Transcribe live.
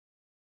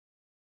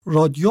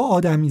رادیو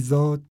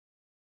آدمیزاد،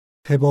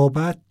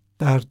 طبابت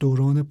در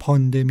دوران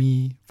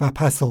پاندمی و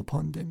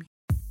پساپاندمی.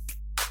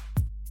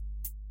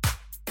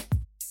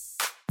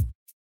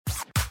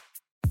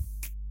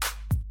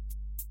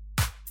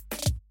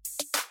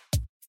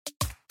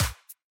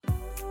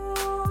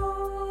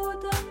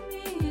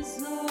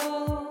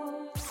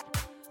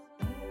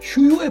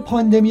 شیوع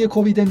پاندمی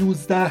کووید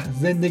 19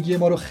 زندگی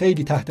ما رو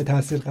خیلی تحت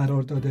تاثیر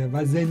قرار داده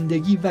و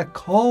زندگی و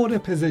کار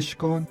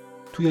پزشکان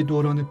توی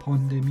دوران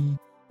پاندمی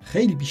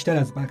خیلی بیشتر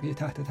از بقیه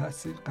تحت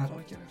تاثیر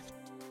قرار گرفت.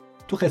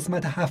 تو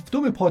قسمت 7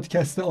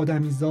 پادکست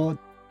آدمیزاد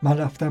من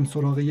رفتم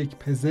سراغ یک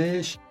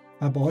پزشک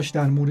و باهاش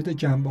در مورد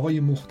جنبه‌های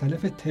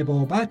مختلف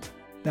طبابت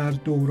در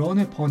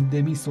دوران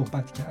پاندمی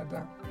صحبت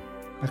کردم.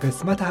 به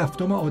قسمت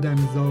 7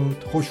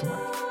 آدمیزاد خوش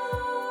اومدید.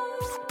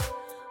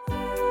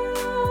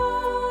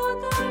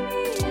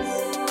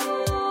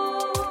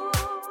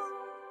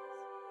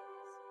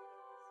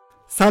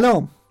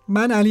 سلام،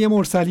 من علی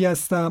مرسلی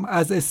هستم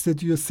از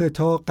استودیو 3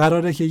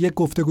 قراره که یک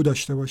گفتگو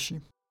داشته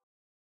باشیم.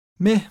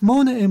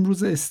 مهمان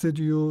امروز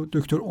استودیو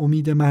دکتر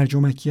امید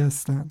مرجمکی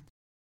هستند.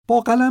 با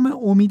قلم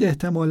امید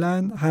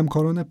احتمالاً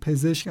همکاران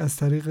پزشک از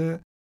طریق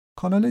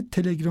کانال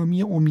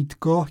تلگرامی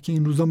امیدگاه که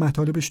این روزا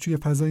مطالبش توی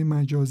فضای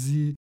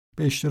مجازی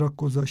به اشتراک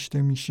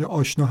گذاشته میشه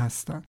آشنا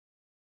هستند.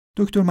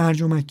 دکتر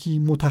مرجمکی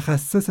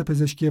متخصص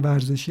پزشکی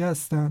ورزشی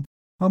هستند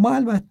و ما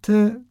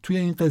البته توی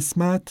این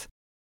قسمت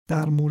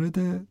در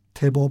مورد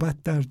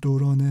طبابت در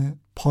دوران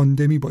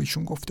پاندمی با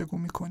ایشون گفتگو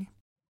میکنیم.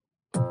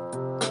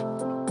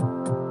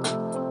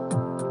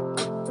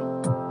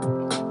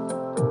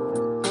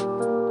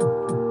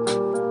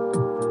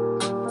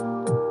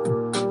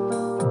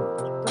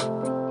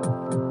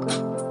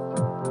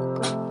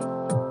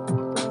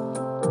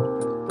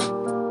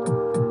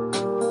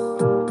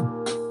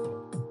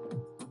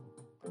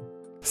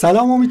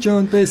 سلام امید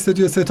جان، به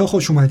استودیو 3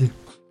 خوش اومدی.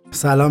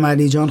 سلام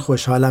علی جان،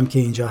 خوشحالم که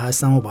اینجا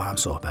هستم و با هم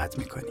صحبت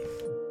میکنیم.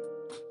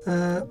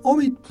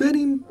 امید،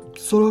 بریم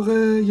سراغ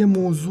یه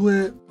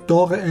موضوع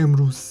داغ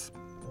امروز،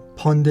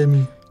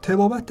 پاندمی.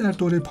 طبابت در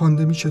دوره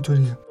پاندمی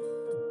چطوریه؟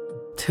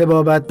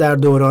 طبابت در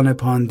دوران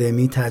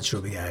پاندمی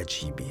تجربه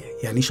عجیبیه.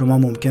 یعنی شما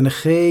ممکنه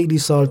خیلی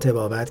سال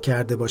طبابت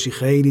کرده باشی،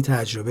 خیلی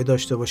تجربه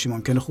داشته باشی،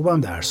 ممکنه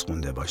خوبم درس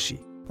خونده باشی،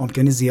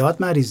 ممکنه زیاد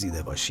مریض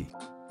دیده باشی،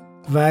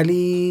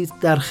 ولی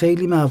در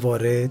خیلی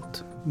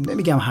موارد،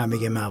 نمیگم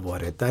همه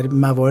موارد، در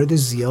موارد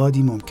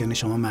زیادی ممکنه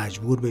شما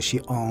مجبور بشی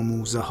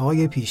آموزه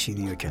های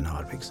پیشینی رو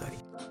کنار بگذاری.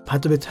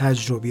 حتی به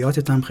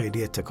تجربیاتت هم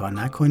خیلی اتکا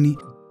نکنی،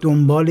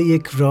 دنبال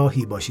یک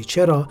راهی باشی.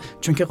 چرا؟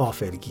 چون که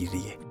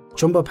غافلگیریه.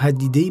 چون با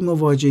پدیده‌ای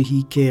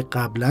مواجهی که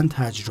قبلا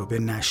تجربه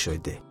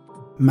نشده،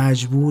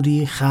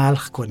 مجبوری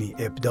خلق کنی،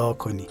 ابداع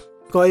کنی.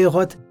 گاهی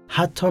اوقات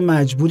حتی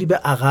مجبوری به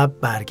عقب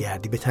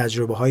برگردی، به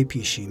تجربه های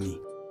پیشینی.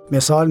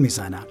 مثال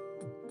میزنم،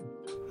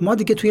 ما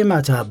دیگه توی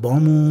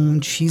مطبامون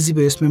چیزی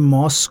به اسم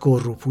ماسک و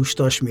روپوش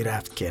داشت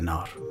میرفت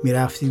کنار.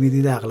 میرفتی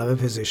میدید اغلب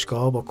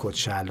پزشکا با کت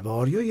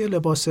شلوار یا یه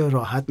لباس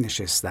راحت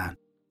نشستن،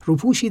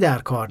 روپوشی در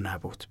کار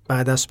نبود.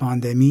 بعد از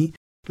پاندمی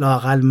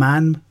لااقل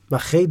من و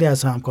خیلی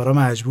از همکارا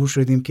مجبور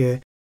شدیم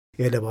که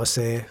یه لباس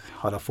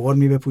حالا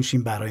فرمی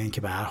بپوشیم برای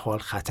اینکه به هر حال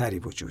خطری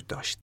وجود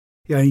داشت،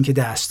 یا اینکه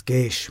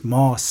دستکش،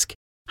 ماسک،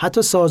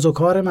 حتی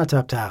سازوکار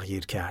مطب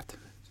تغییر کرد.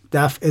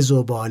 دفع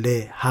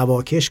زباله،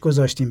 هواکش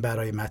گذاشتیم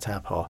برای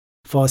مطب‌ها،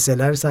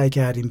 فاصله رو سعی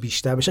کردیم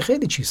بیشتر بشه،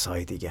 خیلی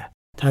چیزهای دیگه.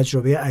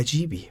 تجربه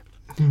عجیبی،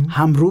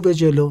 هم رو به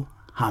جلو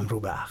هم رو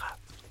به عقب،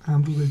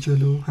 هم رو به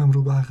جلو هم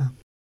رو به عقب.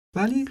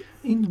 ولی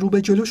این رو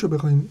به جلوشو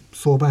بخوایم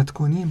صحبت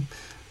کنیم،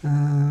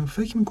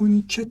 فکر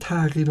میکنی چه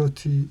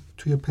تغییراتی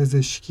توی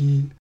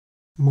پزشکی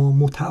ما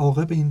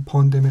متعاقب این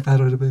پاندمی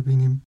قراره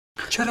ببینیم؟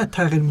 چقدر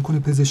تغییر میکنه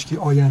پزشکی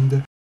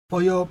آینده؟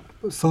 آیا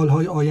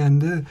سالهای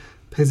آینده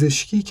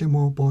پزشکی که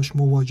ما باش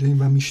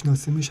مواجهیم و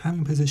میشناسیمش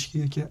همین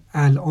پزشکیه که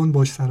الان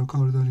باش سر و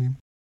کار داریم؟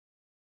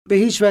 به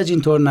هیچ وجه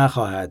اینطور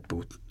نخواهد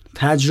بود.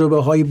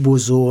 تجربه های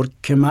بزرگ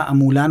که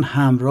معمولاً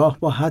همراه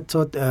با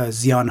حتی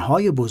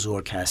زیانهای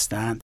بزرگ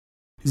هستند،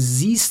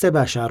 زیست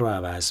بشر رو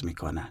عوض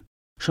میکنن.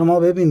 شما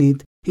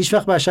ببینید، هیچ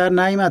وقت بشر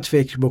نیامد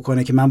فکر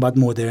بکنه که من باید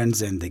مدرن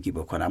زندگی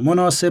بکنم.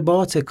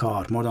 مناسبات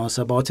کار،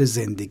 مناسبات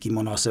زندگی،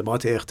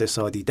 مناسبات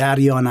اقتصادی،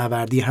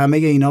 دریانوردی، همه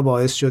اینا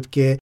باعث شد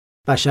که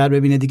بشر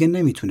ببینه دیگه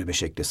نمیتونه به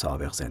شکل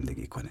سابق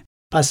زندگی کنه.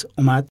 پس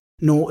اومد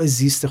نوع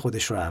زیست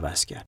خودش رو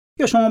عوض کرد.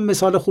 یا شما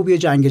مثال خوبی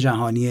جنگ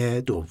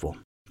جهانی دوم.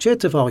 چه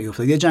اتفاقی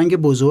افتاد؟ یه جنگ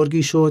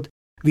بزرگی شد،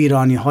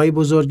 ویرانی‌های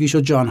بزرگی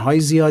شد، جان‌های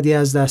زیادی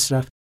از دست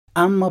رفت،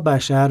 اما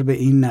بشر به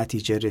این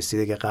نتیجه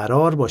رسیده که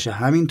قرار باشه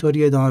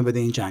همینطوری ادامه بده،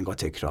 این جنگ‌ها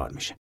تکرار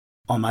میشه.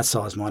 آمد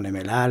سازمان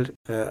ملل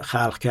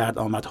خلق کرد،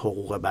 آمد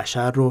حقوق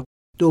بشر رو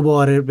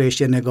دوباره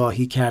بهش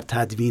نگاهی کرد،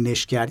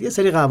 تدوینش کرد، یه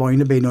سری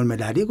قوانین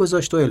بین‌المللی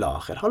گذاشت و الی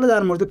آخر. حالا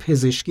در مورد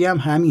پزشکی هم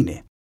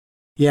همینه.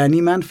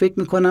 یعنی من فکر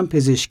میکنم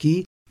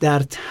پزشکی در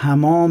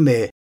تمام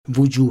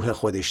وجوه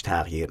خودش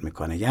تغییر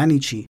میکنه. یعنی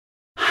چی؟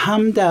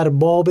 هم در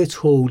باب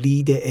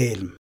تولید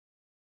علم،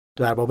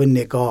 در باب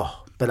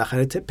نگاه.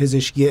 بالاخره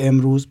پزشکی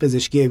امروز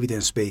پزشکی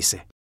اویدنس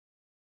بیسه.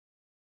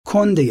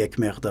 کند یک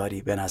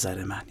مقداری به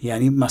نظر من.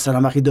 یعنی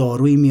مثلا وقتی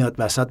دارویی میاد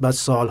وسط بعد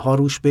سالها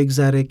روش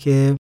بگذره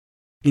که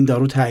این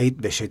دارو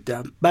تایید بشه،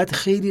 بعد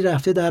خیلی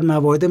رفته در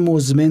موارد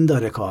مزمن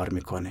داره کار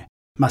میکنه،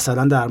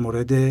 مثلا در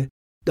مورد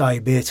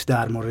دیابت،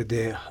 در مورد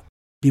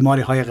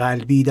بیماری‌های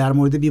قلبی، در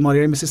مورد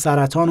بیماری‌های مثل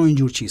سرطان و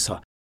اینجور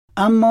چیزها،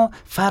 اما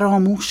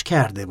فراموش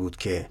کرده بود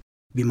که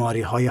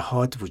بیماری‌های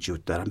حاد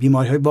وجود دارن.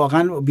 بیماری‌های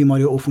واقعا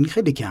بیماری عفونی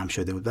خیلی کم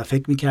شده بود و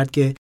فکر می‌کرد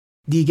که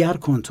دیگر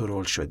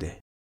کنترل شده،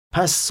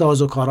 پس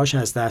سازوکاراش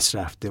از دست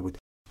رفته بود.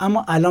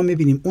 اما الان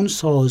می‌بینیم اون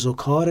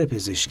سازوکار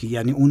پزشکی،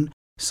 یعنی اون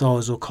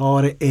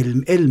سازوکار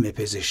علم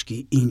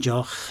پزشکی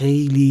اینجا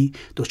خیلی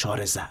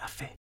دچار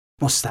ضعفه،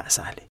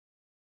 مستعصله.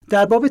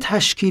 در باب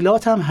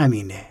تشکیلات هم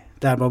همینه،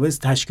 در باب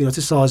تشکیلات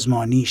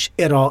سازمانیش،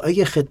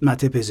 ارائه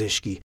خدمت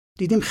پزشکی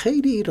دیدیم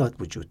خیلی ایراد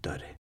وجود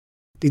داره،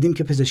 دیدیم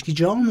که پزشکی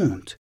جا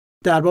موند.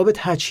 در باب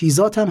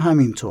تجهیزات هم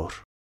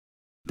همینطور.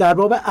 در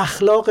باب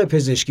اخلاق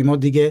پزشکی ما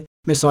دیگه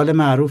مثال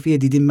معروفیه،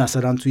 دیدیم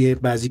مثلا توی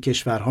بعضی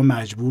کشورها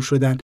مجبور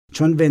شدن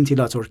چون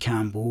ونتیلاتور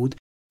کم بود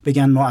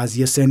بگن ما از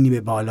یه سنی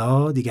به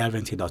بالا دیگر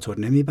ونتیلاتور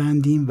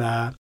نمیبندیم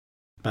و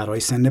برای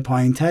سن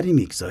پایینتری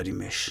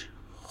میگذاریمش.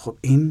 خب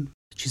این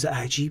چیز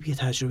عجیبیه،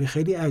 تجربه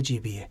خیلی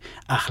عجیبیه.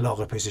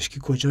 اخلاق پزشکی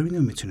کجا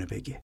میتونه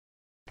بگه؟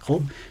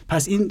 خب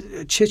پس این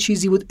چه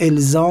چیزی بود؟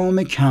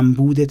 الزام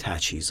کمبود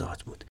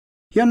تجهیزات بود.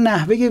 یا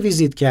نحوه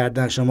ویزیت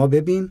کردن. شما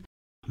ببین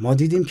ما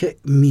دیدیم که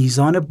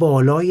میزان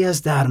بالایی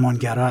از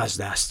درمانگرا از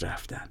دست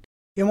رفتن،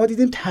 یا ما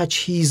دیدیم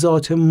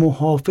تجهیزات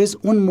محافظ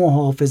اون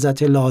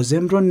محافظت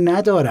لازم رو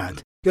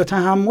ندارند یا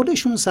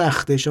تحملشون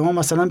سخته. شما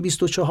مثلا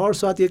 24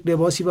 ساعت یک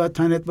لباسی باید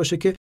تنت باشه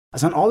که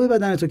اصلا آب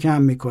بدنتو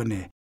کم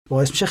میکنه،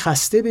 باعث میشه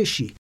خسته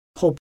بشی.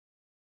 خب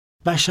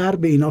بشر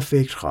به اینا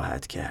فکر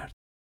خواهد کرد.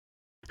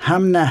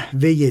 هم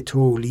نحوه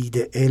تولید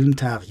علم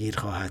تغییر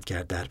خواهد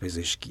کرد در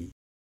پزشکی،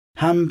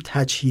 هم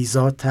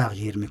تجهیزات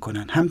تغییر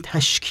میکنن، هم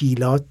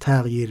تشکیلات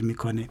تغییر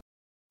میکنه.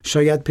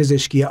 شاید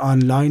پزشکی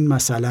آنلاین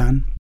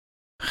مثلا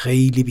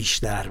خیلی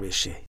بیشتر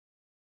بشه،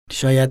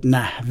 شاید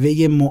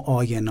نحوه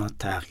معاینات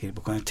تغییر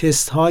بکنه،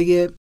 تست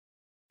های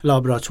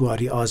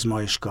لابراتواری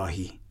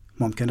آزمایشگاهی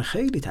ممکنه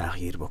خیلی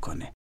تغییر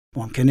بکنه.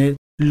 ممکنه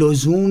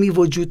لزومی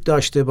وجود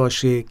داشته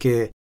باشه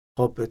که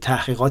خب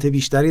تحقیقات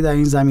بیشتری در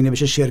این زمینه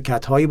بشه،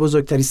 شرکت‌های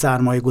بزرگتری،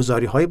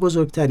 سرمایه‌گذاری‌های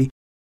بزرگتری.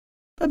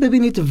 و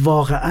ببینید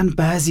واقعاً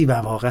بعضی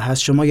مواقع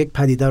هست شما یک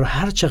پدیده رو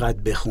هر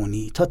چقدر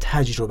بخونی تا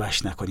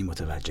تجربهش نکنی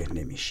متوجه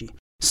نمیشی.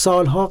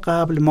 سالها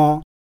قبل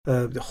ما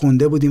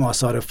خونده بودیم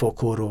آثار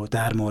فوکو رو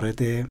در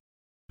مورد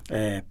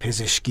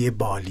پزشکی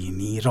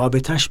بالینی،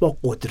 رابطش با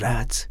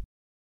قدرت.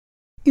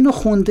 اینو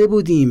خونده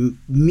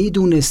بودیم،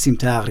 میدونستیم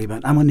تقریبا،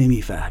 اما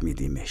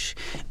نمیفهمیدیمش.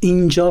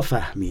 اینجا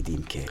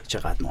فهمیدیم که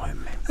چقدر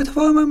مهمه.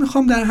 اتفاقا من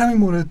میخوام در همین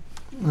مورد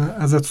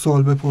ازت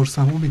سوال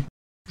بپرسم. امید،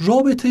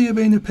 رابطه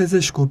بین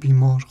پزشک و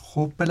بیمار،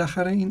 خب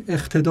بالاخره این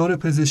اقتدار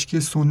پزشکی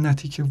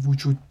سنتی که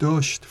وجود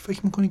داشت،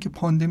 فکر میکنی که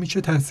پاندمی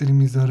چه تأثیری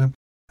میذاره؟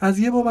 از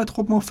یه بابت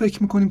خب ما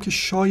فکر میکنیم که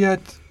شاید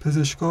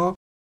پزشکا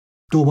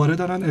دوباره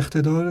دارن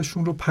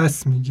اقتدارشون رو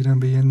پس میگیرن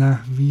به یه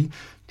نحوی،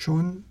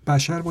 چون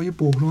بشر با یه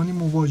بحرانی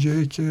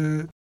مواجهه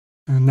که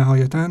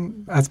نهایتاً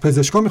از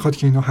پزشکا میخواد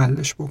که اینو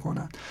حلش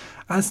بکنن.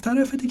 از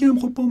طرف دیگه هم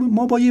خب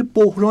ما با یه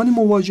بحرانی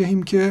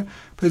مواجهیم که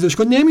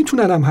پزشکا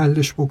نمیتونن هم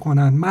حلش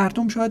بکنن.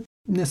 مردم شاید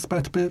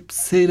نسبت به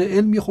سیر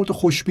علم یه خورده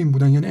خوشبین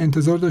بودن، یعنی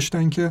انتظار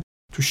داشتن که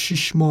تو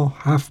 6 ماه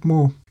 7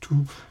 ماه تو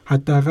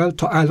حداقل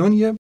تا الان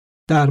یه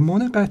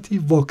درمان قطعی،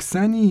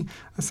 واکسنی،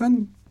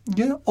 اصلا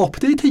یه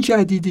آپدیت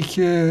جدیدی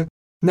که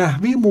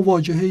نحوه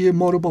مواجهه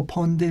ما رو با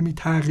پاندمی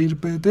تغییر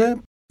بده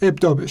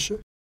ابداع بشه.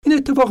 این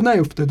اتفاق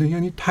نیفتاده.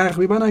 یعنی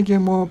تقریبا اگه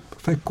ما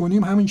فکر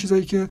کنیم همین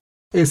چیزایی که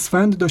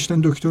اسفند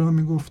داشتن دکترها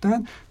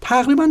میگفتن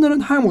تقریبا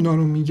دارن همونا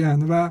رو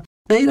میگن و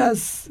غیر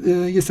از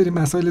یه سری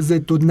مسائل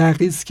ضد و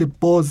نقیض که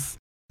باز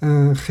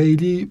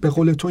خیلی به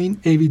قول تو این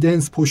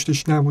اویدنس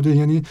پشتش نبوده،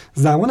 یعنی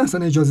زمان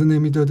اصلا اجازه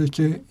نمیداده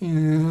که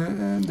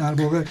در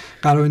واقع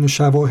قرائن و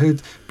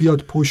شواهد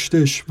بیاد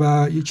پشتش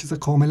و یه چیز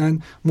کاملا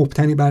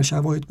مبتنی بر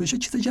شواهد بشه.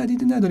 چیز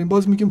جدیدی نداریم.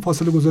 باز میگیم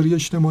فاصله گذاری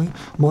اجتماعی،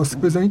 ماسک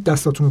بزنید،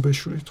 دستاتون رو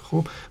بشورید.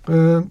 خب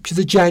چیز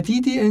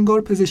جدیدی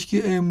انگار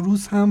پزشکی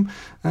امروز هم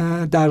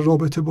در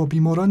رابطه با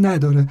بیماران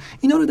نداره.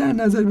 اینا رو در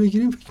نظر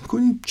بگیریم فکر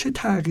می‌کنیم چه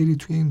تغییری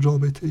توی این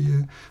رابطه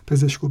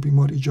پزشک و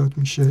بیمار ایجاد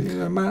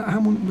میشه؟ من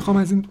همون میخوام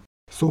از این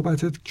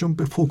صحبتت چون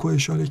به فوکو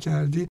اشاره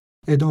کردی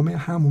ادامه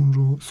همون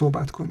رو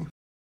صحبت کنیم.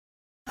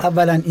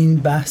 اولا این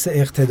بحث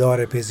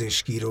اقتدار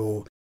پزشکی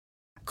رو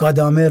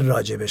گادامر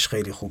راجبش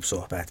خیلی خوب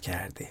صحبت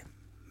کرده.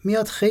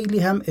 میاد خیلی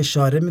هم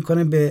اشاره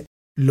میکنه به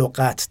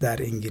لغت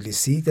در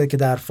انگلیسی که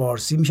در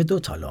فارسی میشه 2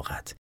 تا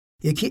لغت،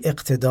 یکی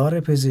اقتدار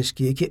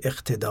پزشکی، یکی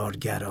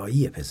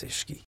اقتدارگرایی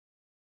پزشکی.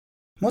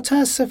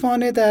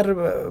 متاسفانه در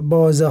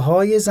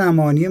بازه‌های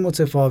زمانی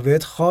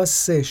متفاوت،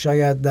 خاصه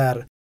شاید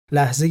در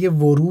لحظه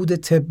ورود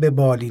طب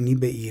بالینی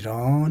به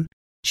ایران،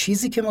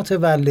 چیزی که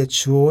متولد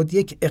شد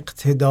یک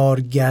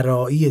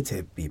اقتدارگرایی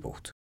طبی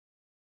بود.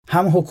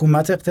 هم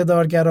حکومت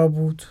اقتدارگرا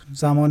بود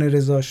زمان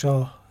رضا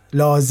شاه،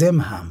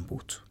 لازم هم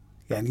بود.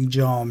 یعنی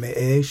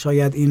جامعه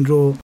شاید این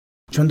رو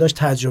چون داشت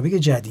تجربه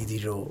جدیدی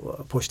رو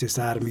پشت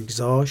سر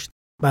میگذاشت.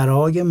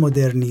 برای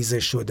مدرنیزه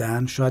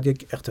شدن شاید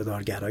یک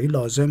اقتدارگرایی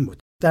لازم بود.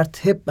 در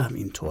طب هم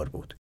اینطور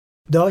بود.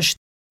 داشت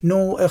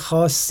نوع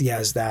خاصی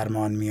از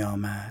درمان می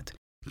آمد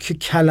که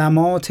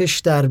کلماتش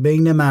در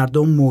بین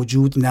مردم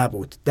موجود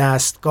نبود.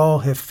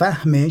 دستگاه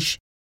فهمش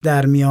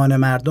در میان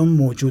مردم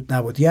موجود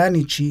نبود.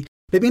 یعنی چی؟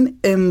 ببین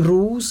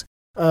امروز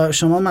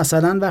شما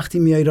مثلا وقتی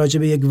میای راجع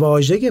به یک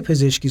واژه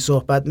پزشکی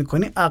صحبت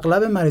میکنی،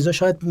 اغلب مریضا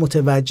شاید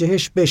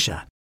متوجهش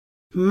بشن.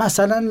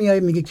 مثلا میای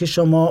میگی که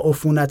شما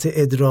عفونت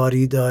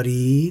ادراری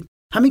دارید،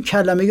 همین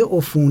کلمه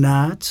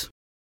عفونت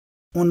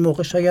اون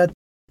موقع شاید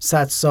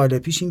 100 سال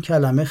پیش این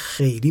کلمه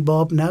خیلی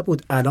باب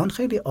نبود، الان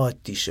خیلی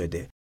عادی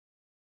شده.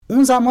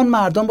 اون زمان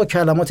مردم با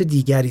کلمات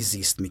دیگری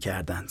زیست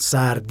میکردن،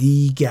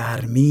 سردی،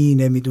 گرمی،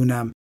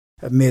 نمیدونم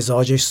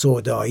مزاجش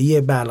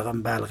سودایی،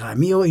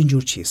 بلغمی و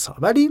اینجور چیزها.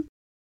 ولی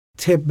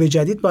طب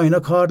جدید با اینا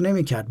کار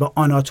نمیکرد، با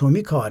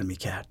آناتومی کار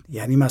میکرد.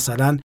 یعنی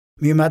مثلا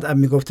میومد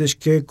میگفتش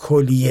که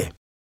کلیه.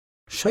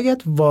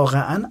 شاید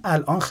واقعا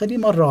الان خیلی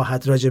ما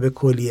راحت راجع به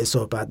کلیه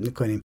صحبت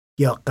میکنیم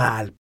یا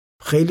قلب.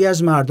 خیلی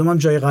از مردم هم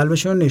جای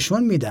قلبشون رو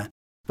نشون میدن،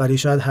 ولی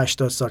شاید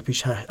 80 سال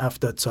پیش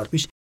 70 سال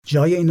پیش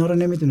جای اینا رو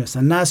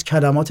نمیدونستن، نه از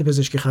کلمات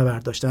پزشکی خبر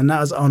داشتن، نه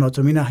از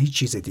آناتومی، نه هیچ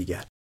چیز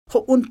دیگر.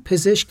 خب اون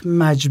پزشک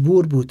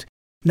مجبور بود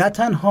نه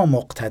تنها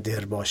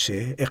مقتدر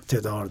باشه،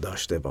 اقتدار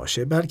داشته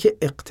باشه، بلکه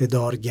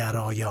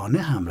اقتدارگرایانه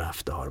هم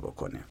رفتار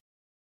بکنه.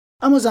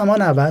 اما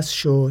زمان عوض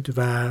شد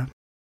و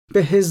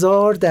به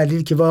هزار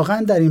دلیل که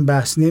واقعا در این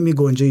بحث نمی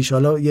گنجه،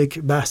 ایشالا یک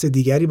بحث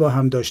دیگری با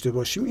هم داشته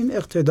باشیم، این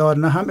اقتدار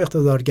نه هم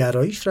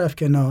اقتدارگراییش رفت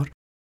کنار،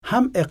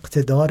 هم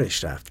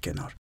اقتدارش رفت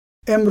کنار.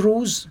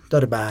 امروز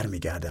داره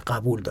برمیگرده،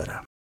 قبول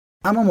دارم،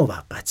 اما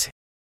موقته.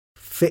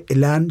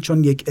 فعلا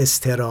چون یک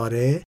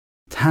اضطراره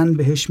تن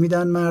بهش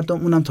میدن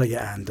مردم، اونم تا یه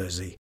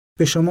اندازه‌ای.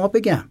 به شما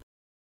بگم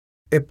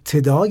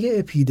ابتدای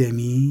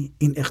اپیدمی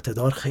این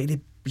اقتدار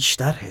خیلی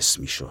بیشتر حس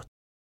میشد،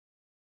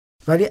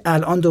 ولی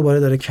الان دوباره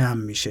داره کم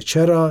میشه.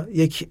 چرا؟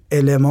 یک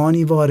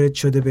المانی وارد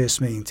شده به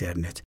اسم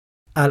اینترنت.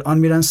 الان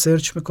میرن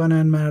سرچ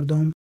میکنن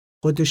مردم،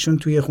 خودشون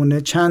توی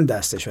خونه چند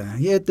دسته شدن.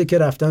 یه عده که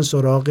رفتن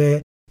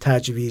سراغ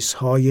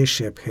تجویزهای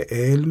شبه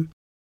علم،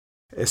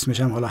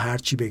 اسمش هم حالا هر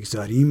چی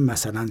بگذاریم،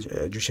 مثلا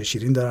جوش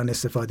شیرین دارن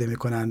استفاده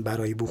میکنن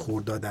برای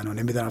بخور دادن و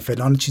نمیدونن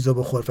فلان چیزو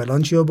بخور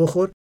فلان چیزو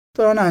بخور،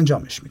 دارن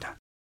انجامش میدن.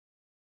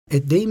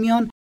 عده‌ای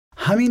میان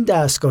همین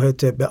دستگاه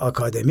طب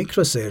آکادمیک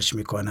رو سرچ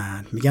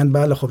میکنن، میگن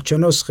بله خب چه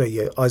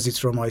نسخه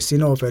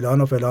آزیترومایسین و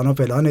فلان و فلان و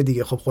فلان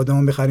دیگه، خب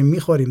خودمون بخریم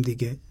میخوریم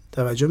دیگه.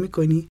 توجه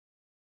میکنی؟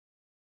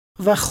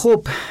 و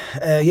خب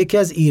یکی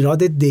از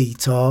ایراد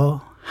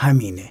دیتا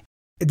همینه.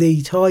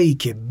 دیتایی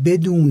که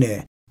بدون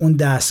اون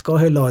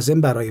دستگاه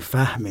لازم برای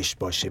فهمش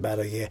باشه،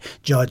 برای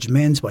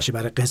جاجمنت باشه،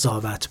 برای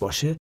قضاوت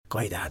باشه،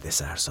 گاهی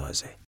دردسر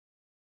سازه.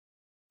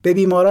 به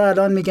بیمارا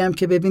الان میگم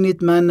که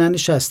ببینید من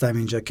ننشستم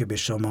اینجا که به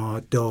شما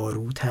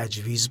دارو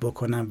تجویز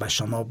بکنم و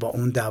شما با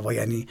اون دوا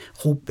یعنی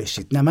خوب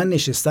بشید. نه، من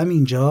نشستم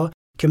اینجا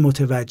که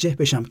متوجه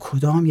بشم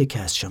کدام یک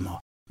از شما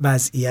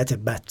وضعیت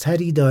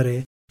بدتری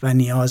داره و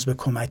نیاز به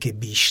کمک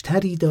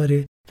بیشتری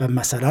داره و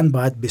مثلا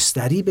باید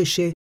بستری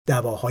بشه،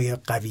 دواهای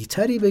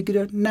قوی‌تری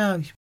بگیره.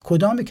 نه،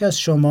 کدام یک از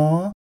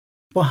شما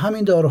با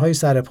همین داروهای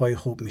سرپای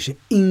خوب میشه.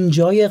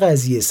 اینجای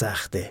قضیه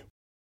سخته.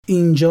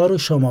 اینجا رو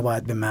شما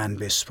باید به من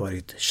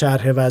بسپارید.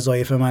 شرح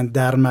وظایف من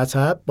در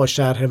مطب با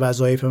شرح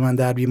وظایف من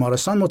در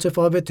بیمارستان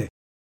متفاوته.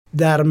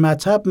 در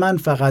مطب من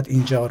فقط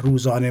اینجا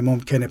روزانه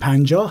ممکنه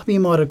 50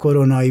 بیمار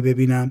کرونایی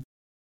ببینم،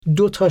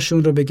 2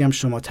 تاشون رو بگم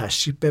شما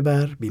تشریف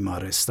ببر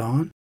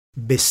بیمارستان،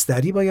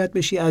 بستری باید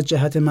بشی از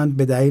جهت من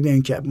به دلیل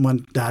اینکه من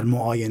در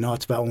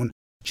معاینات و اون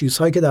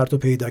چیزهایی که در تو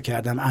پیدا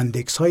کردم،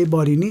 اندکس های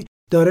بالینی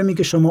داره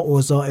میگه شما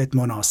اوضاعت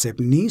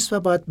مناسب نیست و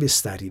باید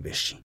بستری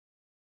بشی.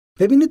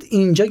 ببینید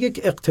اینجا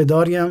یک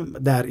اقتداری هم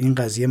در این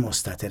قضیه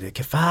مستتره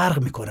که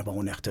فرق میکنه با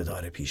اون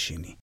اقتدار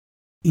پیشینی.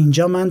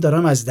 اینجا من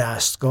دارم از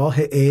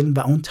دستگاه علم و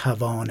اون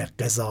توان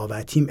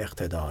قضاوتیم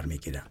اقتدار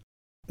میگیرم.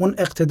 اون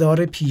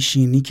اقتدار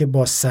پیشینی که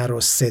با سر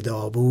و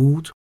صدا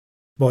بود،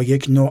 با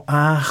یک نوع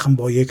اخم،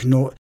 با یک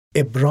نوع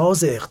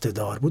ابراز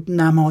اقتدار بود،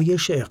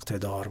 نمایش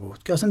اقتدار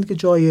بود که اصلا دیگه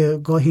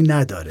جایگاهی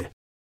نداره.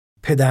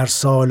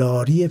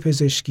 پدرسالاری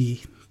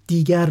پزشکی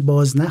دیگر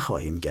باز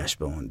نخواهیم گشت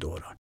به اون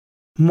دوران.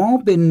 ما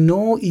به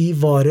نوعی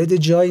وارد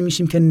جایی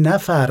میشیم که نه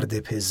فرد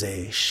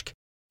پزشک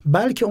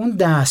بلکه اون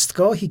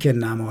دستگاهی که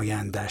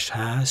نمایندش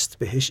هست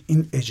بهش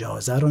این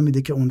اجازه رو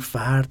میده که اون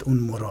فرد، اون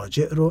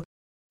مراجع رو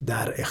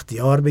در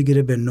اختیار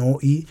بگیره، به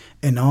نوعی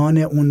عنان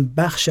اون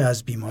بخش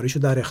از بیماریشو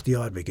در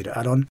اختیار بگیره.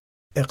 الان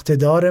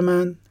اقتدار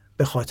من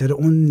به خاطر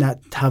اون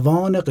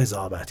توان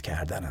قضاوت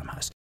کردنم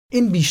هست.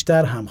 این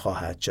بیشتر هم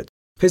خواهد شد.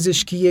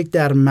 پزشکی یک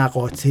در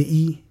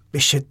مقاطعی به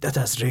شدت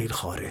از ریل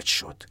خارج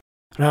شد،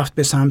 رفت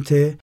به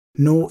سمت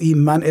نوعی،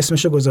 من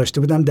اسمشو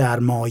گذاشته بودم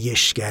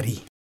درمایشگری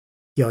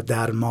یا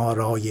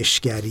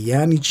درمارایشگری.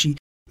 یعنی چی؟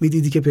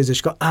 میدیدی که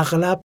پزشکا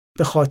اغلب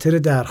به خاطر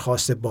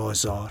درخواست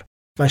بازار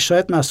و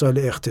شاید مسائل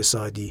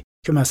اقتصادی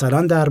که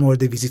مثلا در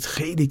مورد ویزیت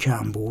خیلی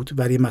کم بود،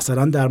 ولی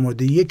مثلا در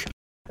مورد یک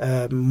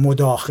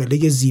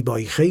مداخله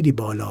زیبایی خیلی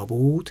بالا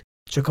بود،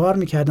 چه کار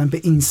میکردن؟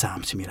 به این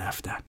سمت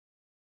میرفتن.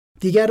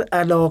 دیگر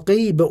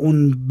علاقه‌ای به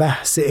اون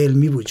بحث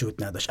علمی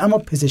وجود نداشت. اما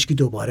پزشکی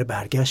دوباره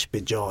برگشت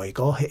به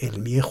جایگاه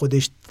علمی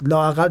خودش،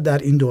 لااقل در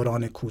این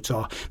دوران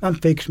کوتاه. من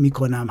فکر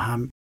میکنم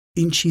هم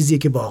این چیزیه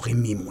که باقی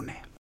میمونه.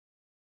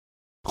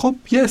 خب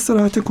یه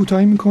استراحت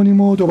کوتاهی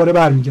میکنیم و دوباره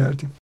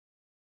برمیگردیم.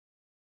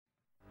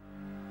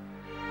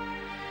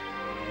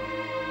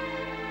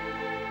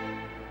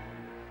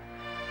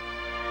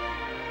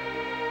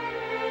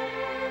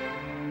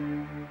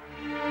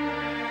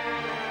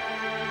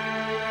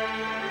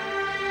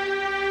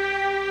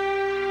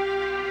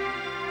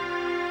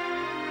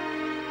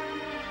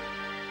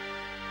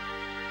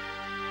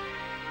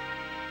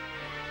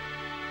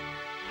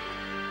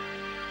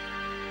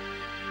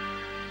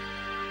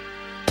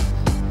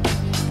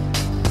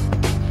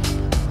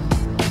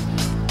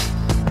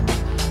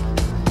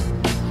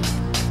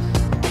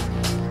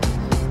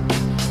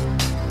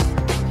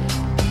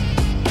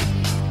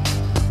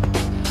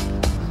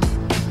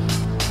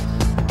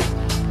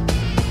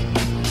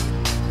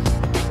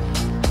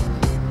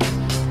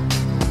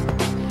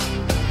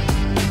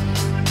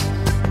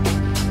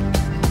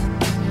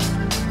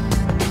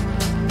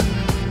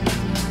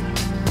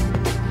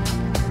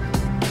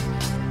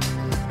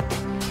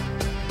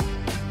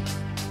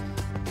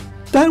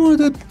 در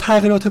مورد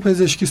تغییرات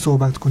پزشکی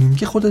صحبت کنیم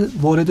که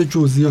خود وارد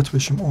جزئیات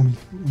بشیم. امید،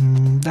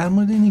 در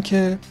مورد اینی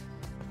که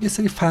یه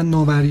سری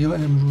فناوری‌ها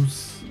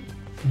امروز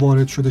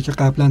وارد شده که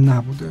قبلا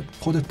نبوده.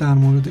 خودت در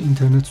مورد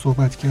اینترنت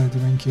صحبت کردی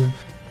و اینکه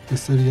یه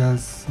سری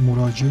از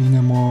مراجعین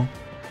ما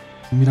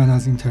میرن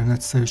از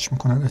اینترنت سرچ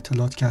میکنن،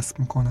 اطلاعات کسب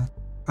میکنن.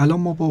 الان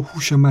ما با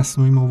هوش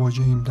مصنوعی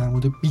مواجهیم، در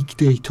مورد بیگ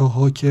دیتا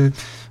ها که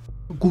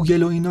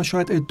گوگل و اینا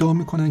شاید ادعا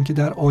میکنن که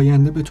در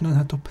آینده بتونن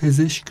حتی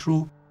پزشک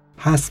رو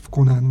حذف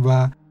کنن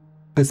و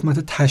قسمت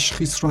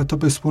تشخیص رو حتی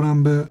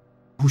بسپرن به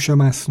هوش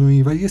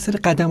مصنوعی و یه سری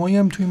قدمایی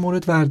هم توی این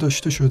مورد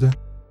برداشته شده.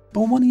 به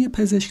عنوان یه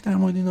پزشک در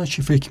مورد اینا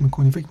چی فکر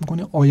میکنی؟ فکر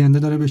میکنی آینده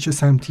داره به چه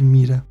سمتی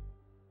میره؟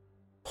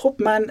 خب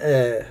من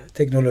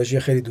تکنولوژی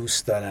خیلی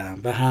دوست دارم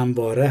و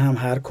همواره هم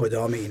هر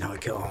کدام اینها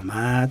که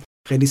آمد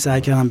خیلی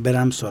سعی کردم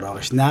برم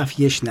سراغش،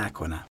 نفیش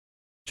نکنم.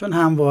 چون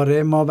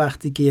همواره ما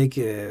وقتی که یک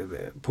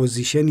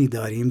پوزیشنی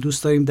داریم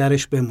دوست داریم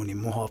درش بمونیم،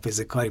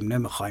 محافظه کاریم،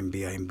 نمیخوایم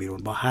بیایم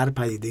بیرون، با هر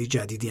پدیده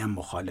جدیدی هم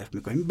مخالف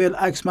میکنیم.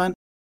 بالعکس من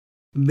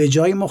به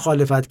جای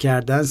مخالفت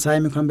کردن سعی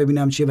میکنم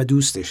ببینم چیه و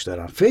دوستش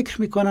دارم.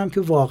 فکر میکنم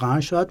که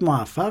واقعا شاید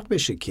موفق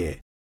بشه که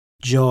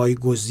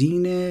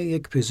جایگزین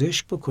یک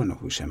پزشک بکنه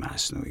هوش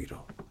مصنوعی رو.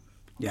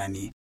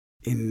 یعنی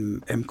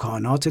این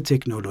امکانات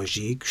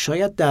تکنولوژیک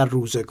شاید در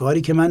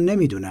روزگاری که من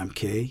نمیدونم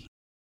که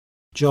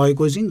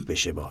جایگزین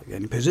بشه،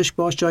 یعنی پزشک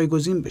باش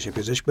جایگزین بشه،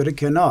 پزشک بره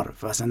کنار،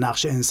 مثلا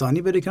نقش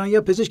انسانی بره کنار،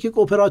 یا پزشک یک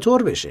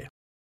اپراتور بشه.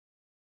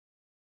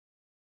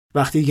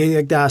 وقتی که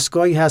یک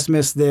دستگاهی هست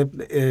مثل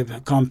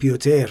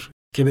کامپیوتر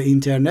که به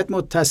اینترنت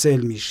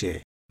متصل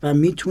میشه و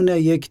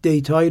میتونه یک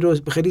دیتایی رو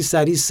خیلی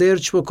سریع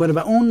سرچ بکنه و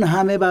اون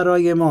همه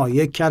برای ما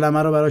یک کلمه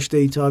رو براش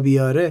دیتا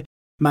بیاره،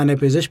 من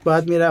پزشک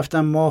باید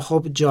میرفتم. ما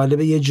خب جالب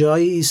یه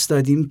جایی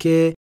ایستادیم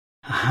که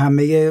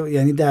همه،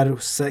 یعنی در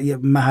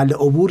محل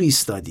عبور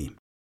ایستادیم.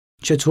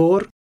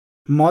 چطور؟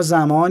 ما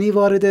زمانی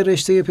وارد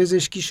رشته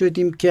پزشکی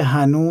شدیم که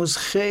هنوز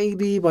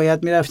خیلی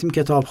باید میرفتیم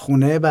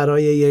کتابخونه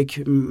برای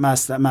یک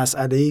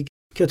مسئله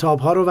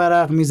کتاب‌ها رو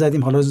ورق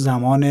می‌زدیم. حالا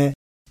زمان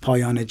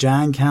پایان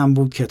جنگ هم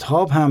بود،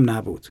 کتاب هم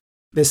نبود.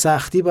 به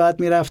سختی باید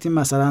میرفتیم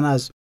مثلا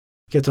از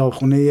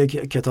کتابخونه یک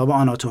کتاب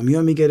آناتومی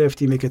رو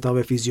می‌گرفتیم، یک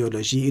کتاب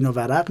فیزیولوژی، اینو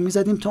ورق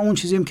می‌زدیم تا اون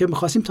چیزی که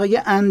می‌خواستیم تا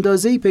یه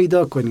اندازه‌ای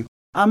پیدا کنیم.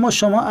 اما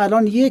شما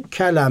الان یک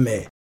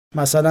کلمه،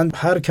 مثلا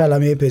هر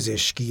کلمه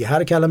پزشکی،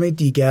 هر کلمه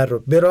دیگر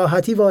رو به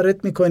راحتی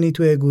وارد میکنی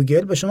توی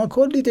گوگل، به شما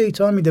کلی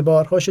دیتا میده.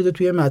 بارها شده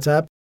توی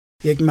مطب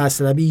یک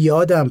مطلبی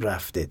یادم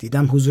رفته،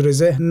 دیدم حضور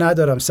ذهن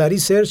ندارم، سریع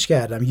سرچ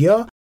کردم،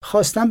 یا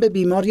خواستم به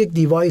بیمار یک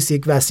دیوایس،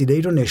 یک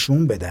وسیله‌ای رو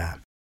نشون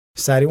بدم،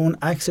 سریع اون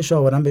عکسش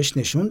آوردم بهش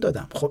نشون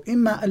دادم. خب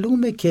این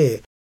معلومه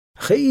که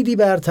خیلی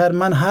برتر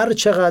من هر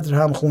چقدر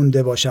هم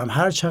خونده باشم،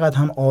 هر چقدر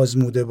هم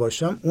آزموده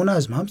باشم، اون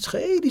از من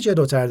خیلی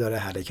جلوتر داره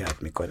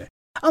حرکت میکنه.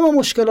 اما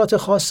مشکلات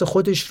خاص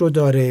خودش رو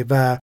داره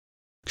و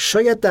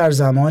شاید در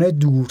زمان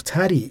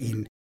دورتری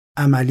این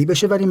عملی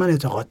بشه، ولی من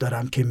اعتقاد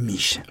دارم که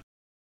میشه.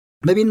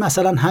 ببین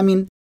مثلا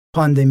همین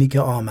پاندمی که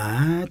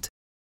آمد،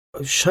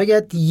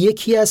 شاید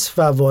یکی از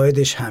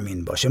فوایدش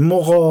همین باشه،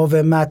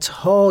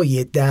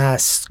 مقاومت‌های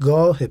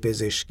دستگاه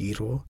پزشکی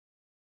رو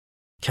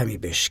کمی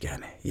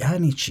بشکنه.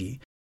 یعنی چی؟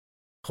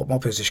 خب ما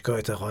پزشکا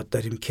اعتقاد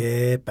داریم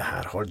که به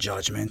هر حال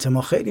جاجمنت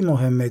ما خیلی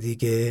مهمه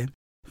دیگه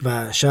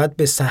و شاید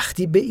به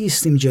سختی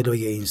بایستیم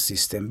جلوی این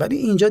سیستم، ولی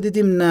اینجا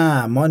دیدیم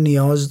نه، ما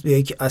نیاز به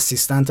یک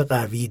اسیستنت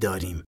قوی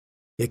داریم،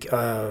 یک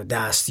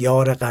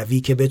دستیار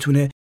قوی که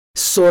بتونه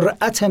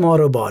سرعت ما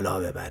رو بالا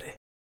ببره.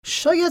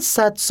 شاید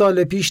 100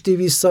 سال پیش،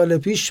 200 سال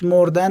پیش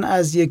مردن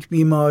از یک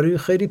بیماری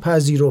خیلی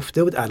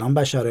پذیرفته بود، الان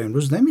بشر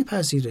امروز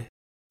نمیپذیره.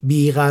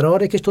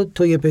 بیقراره که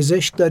تو یه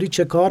پزشک داری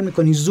چه کار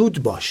میکنی؟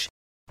 زود باش.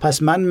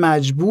 پس من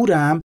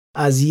مجبورم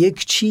از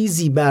یک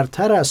چیزی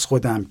برتر از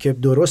خودم که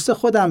درست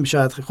خودم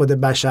شاید خود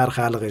بشر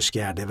خلقش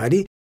کرده،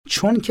 ولی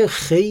چون که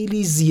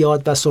خیلی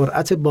زیاد و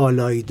سرعت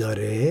بالایی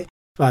داره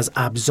و از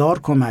ابزار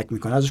کمک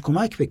میکنه، ازش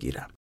کمک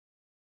بگیرم.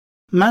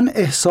 من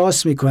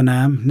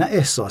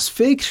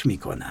فکر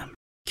میکنم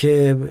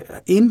که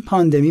این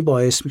پاندمی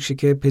باعث میشه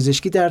که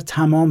پزشکی در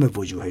تمام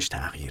وجوهش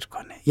تغییر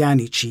کنه.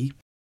 یعنی چی؟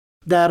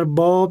 در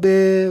باب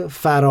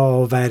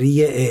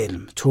فراوری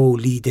علم،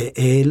 تولید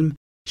علم،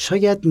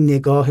 شاید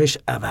نگاهش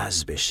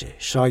عوض بشه.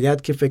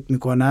 شاید که فکر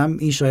میکنم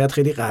این شاید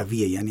خیلی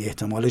قویه، یعنی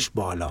احتمالش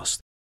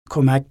بالاست.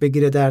 کمک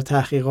بگیره در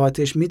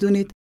تحقیقاتش.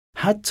 میدونید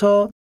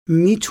حتی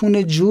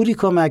میتونه جوری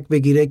کمک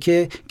بگیره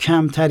که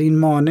کمترین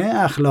مانع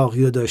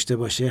اخلاقی رو داشته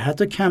باشه،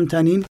 حتی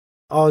کمترین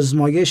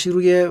آزمایش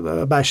روی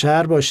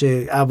بشر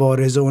باشه،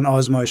 عوارض اون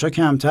آزمایش ها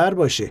کمتر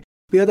باشه،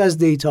 بیاد از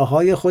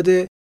دیتاهای خود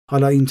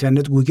حالا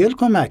اینترنت، گوگل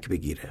کمک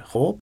بگیره،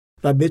 خب،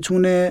 و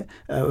بتونه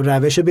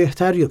روش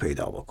بهتری رو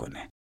پیدا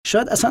بکنه.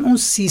 شاید اصلا اون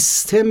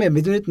سیستم،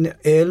 میدونید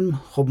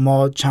علم، خب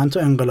ما چند تا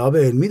انقلاب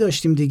علمی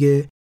داشتیم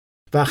دیگه.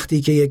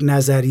 وقتی که یک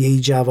نظریه‌ای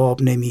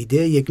جواب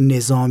نمیده، یک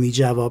نظامی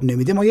جواب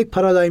نمیده، ما یک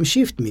پارادایم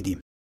شیفت میدیم.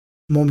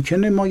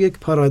 ممکنه ما یک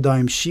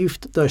پارادایم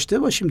شیفت داشته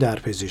باشیم در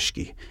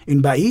پزشکی،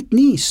 این بعید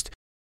نیست.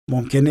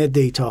 ممکنه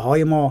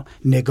دیتاهای ما،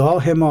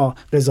 نگاه ما،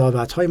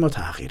 قضاوت‌های ما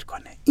تغییر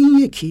کنه. این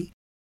یکی.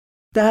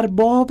 در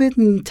باب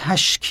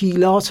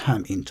تشکیلات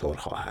هم اینطور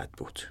خواهد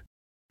بود.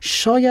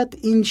 شاید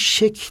این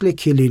شکل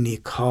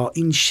کلینیک ها،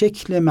 این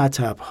شکل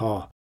مطب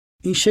ها،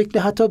 این شکل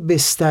حتی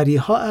بستری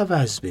ها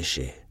عوض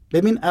بشه.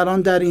 ببین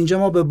الان در اینجا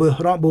ما به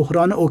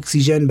بحران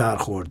اکسیژن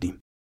برخوردیم.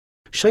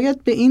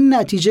 شاید به این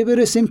نتیجه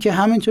برسیم که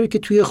همینطور که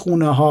توی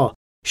خونه ها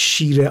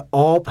شیر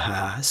آب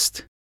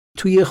هست،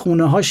 توی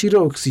خونه ها شیر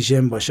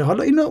اکسیژن باشه.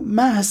 حالا اینو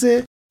محض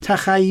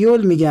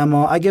تخیل میگم،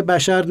 اگه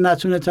بشر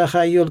نتونه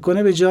تخیل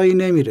کنه به جایی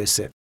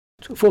نمیرسه.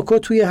 فوکو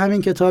توی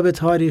همین کتاب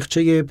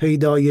تاریخچه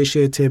پیدایش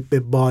طب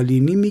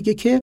بالینی میگه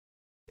که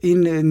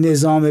این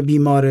نظام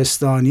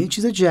بیمارستانی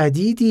چیز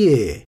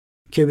جدیدیه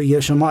که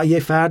شما یه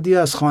فردی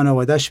از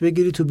خانواده‌اش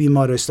بگیری تو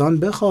بیمارستان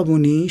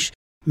بخوابونیش،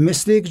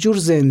 مثل یک جور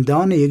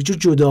زندانه، یک جور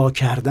جدا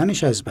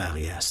کردنش از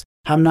بقیه است.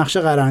 هم نقش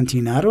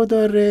قرنطینه رو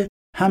داره،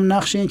 هم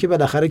نقش این که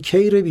بالاخره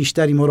کیر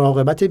بیشتری،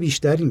 مراقبت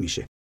بیشتری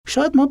میشه.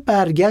 شاید ما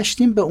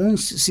برگشتیم به اون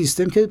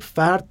سیستم که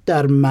فرد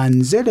در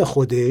منزل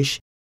خودش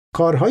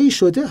کارهایی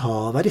شده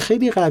ها، ولی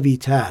خیلی قوی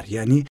تر.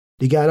 یعنی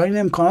دیگه الان این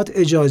امکانات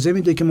اجازه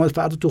میده که ما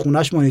فرد تو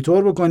خونش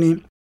مانیتور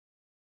بکنیم،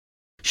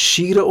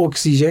 شیر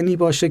اکسیژنی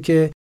باشه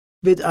که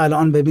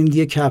الان ببینید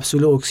یه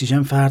کپسول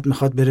اکسیژن فرد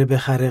میخواد بره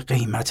بخره،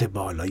 قیمت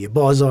بالایی،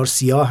 بازار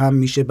سیاه هم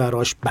میشه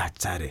براش،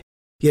 بدتره.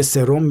 یه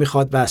سرم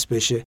میخواد بس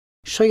بشه،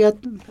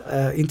 شاید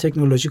این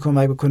تکنولوژی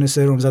کمک بکنه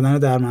سرم زدن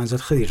در منزل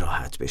خیلی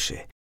راحت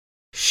بشه.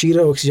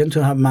 شیر اکسیژن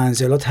تو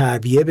منزل‌ها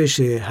تعبیه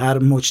بشه، هر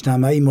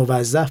مجتمعی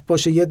موظف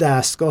باشه یه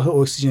دستگاه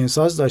اکسیژن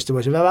ساز داشته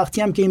باشه و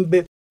وقتی هم که این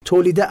به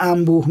تولید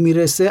انبوه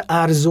میرسه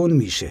ارزون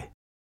میشه.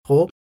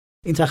 خب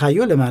این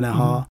تخیل منه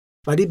ها،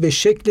 ولی به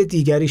شکل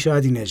دیگری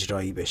شاید این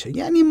اجرایی بشه.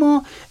 یعنی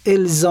ما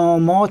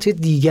الزامات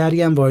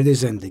دیگری هم وارد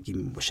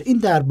زندگیمون باشه. این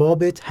در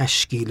باب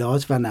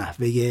تشکیلات و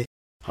نحوه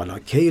حالا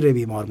کیر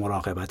بیمار،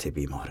 مراقبت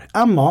بیماره.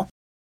 اما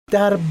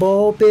در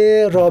باب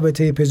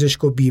رابطه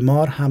پزشک و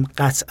بیمار هم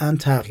قطعاً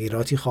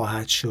تغییراتی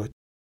خواهد شد.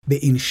 به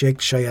این شکل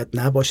شاید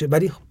نباشه،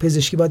 ولی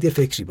پزشکی باید یه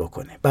فکری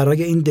بکنه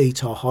برای این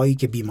دیتاهایی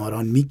که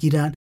بیماران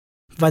میگیرن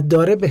و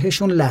داره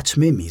بهشون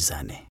لطمه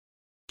میزنه.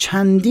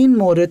 چندین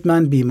مورد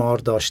من بیمار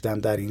داشتم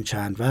در این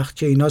چند وقت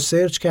که اینا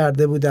سرچ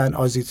کرده بودن،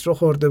 آزیترو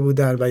خورده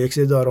بودن و یک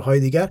سری داروهای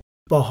دیگر،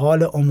 با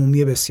حال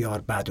عمومی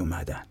بسیار بد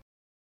اومدن.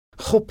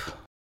 خب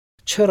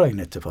چرا این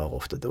اتفاق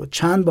افتاده بود؟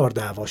 چند بار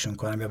دعواشون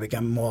کنم یا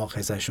بگم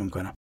مؤاخذه‌شون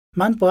کنم؟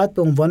 من باید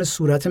به عنوان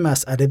صورت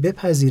مسئله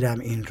بپذیرم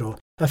این رو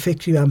و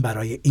فکری هم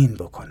برای این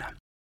بکنم.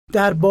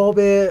 در باب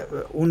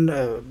اون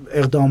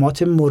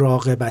اقدامات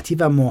مراقبتی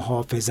و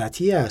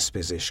محافظتی از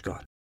پزشکان،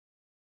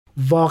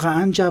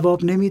 واقعاً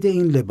جواب نمیده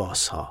این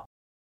لباس ها،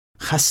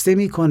 خسته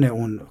میکنه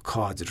اون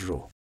کادر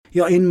رو،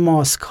 یا این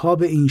ماسک ها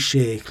به این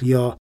شکل،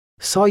 یا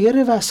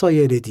سایر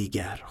وسایل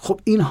دیگر.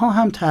 خب اینها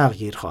هم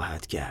تغییر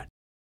خواهد کرد.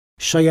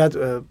 شاید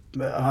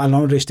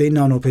الان رشته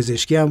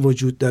نانوپزشکی هم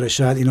وجود داره،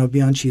 شاید اینا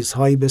بیان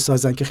چیزهایی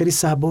بسازن که خیلی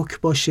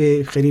سبک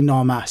باشه، خیلی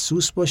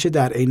نامحسوس باشه،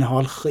 در عین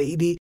حال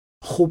خیلی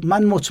خوب.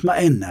 من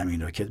مطمئنم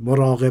اینو که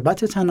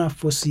مراقبت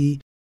تنفسی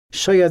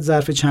شاید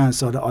ظرف چند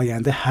سال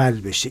آینده حل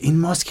بشه. این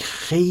ماسک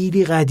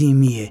خیلی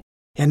قدیمیه،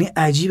 یعنی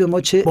عجیبه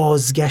ما چه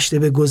بازگشت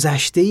به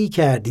گذشته‌ای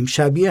کردیم،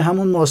 شبیه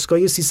همون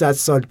ماسکای 300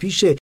 سال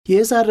پیشه،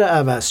 یه ذره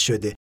عوض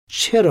شده.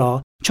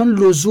 چرا؟ چون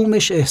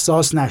لزومش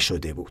احساس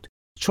نشده بود،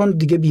 چون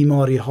دیگه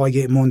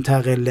بیماری‌های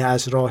منتقله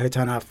از راه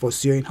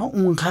تنفسی و اینها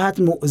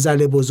اونقدر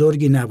معضل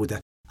بزرگی نبودن.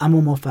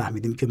 اما ما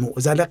فهمیدیم که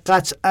معضل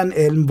قطعاً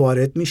علم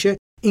وارد میشه،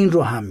 این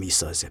رو هم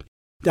میسازه.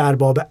 در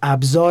باب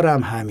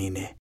ابزارم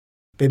همینه.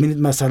 ببینید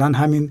مثلا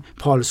همین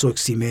پالس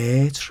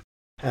اکسیمتر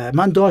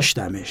من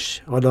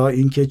داشتمش. حالا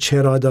اینکه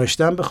چرا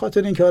داشتم، به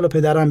خاطر اینکه حالا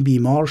پدرم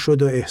بیمار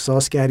شد و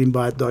احساس کردیم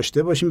باید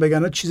داشته باشیم،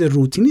 بگن چیز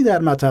روتینی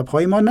در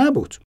مطب‌های ما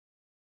نبود.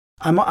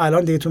 اما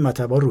الان دیگه تو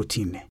مطب‌ها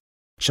روتینه.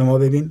 شما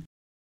ببین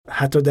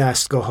حتی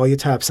دستگاه‌های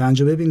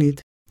تبسنج رو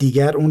ببینید،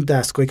 دیگر اون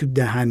دستگاهی که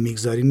دهن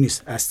میگذاریم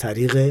نیست، از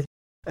طریق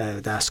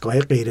دستگاه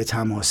غیر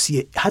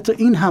تماسی. حتی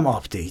این هم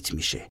آپدیت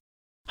میشه.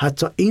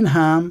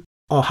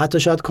 حتی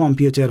شاید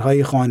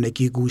کامپیوترهای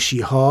خانگی،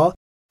 گوشی‌ها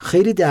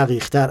خیلی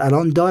دقیق‌تر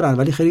الان دارن،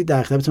 ولی خیلی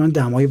دقیق‌تر بتونن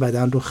دمای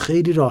بدن رو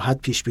خیلی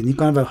راحت پیش بینی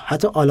کنن و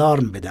حتی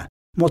آلارم بدن.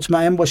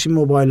 مطمئن باشیم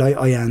موبایل‌های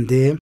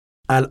آینده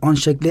الان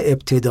شکل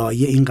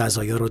ابتدایی این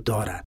قضایا رو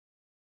دارن.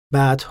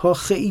 بعدها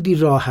خیلی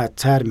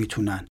راحت‌تر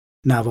میتونن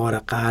نوار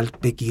قلب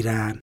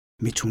بگیرن،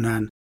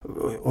 میتونن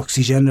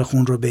اکسیژن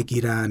خون رو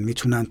بگیرن،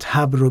 میتونن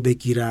تب رو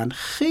بگیرن،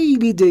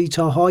 خیلی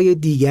دیتاهای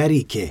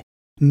دیگری که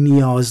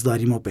نیاز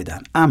داریم رو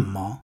بدن.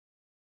 اما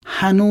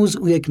هنوز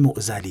او یک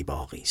معضلی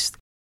باقی است.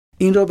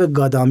 این رو به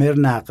گادامر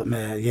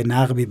یه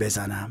نقبی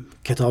بزنم.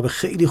 کتاب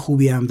خیلی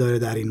خوبی هم داره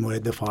در این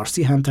مورد، به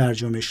فارسی هم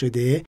ترجمه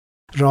شده،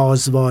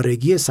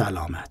 رازوارگی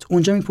سلامت.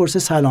 اونجا میپرسه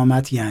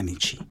سلامت یعنی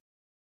چی؟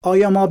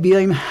 آیا ما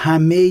بیایم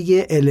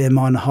همه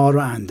المان‌ها رو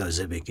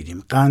اندازه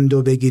بگیریم، قند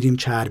رو بگیریم،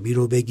 چربی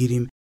رو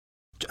بگیریم،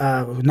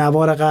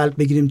 نوار قلب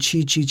بگیریم،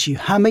 چی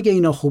همه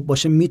اینا خوب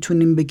باشه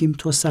میتونیم بگیم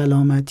تو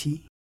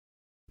سلامتی؟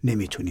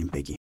 نمیتونیم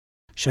بگیم.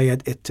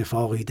 شاید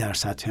اتفاقی در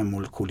سطح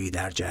مولکولی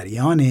در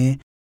جریانه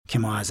که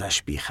ما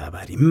ازش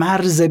بیخبریم.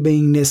 مرز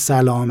بین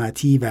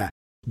سلامتی و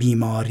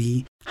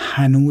بیماری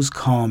هنوز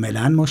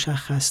کاملا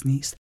مشخص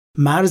نیست.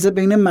 مرز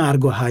بین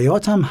مرگ و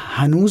حیات هم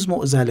هنوز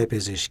معضل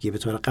پزشکی به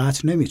طور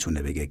قطع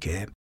نمیتونه بگه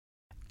که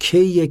کی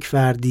یک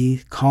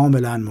فردی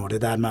کاملا مرده.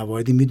 در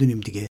مواردی میدونیم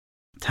دیگه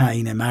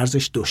تعیین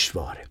مرزش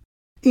دشواره.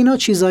 اینا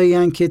چیزایی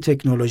هستن که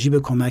تکنولوژی به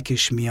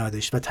کمکش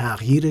میادش و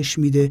تغییرش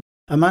میده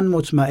و من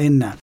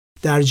مطمئنم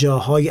در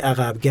جاهای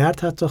عقبگرد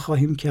حتی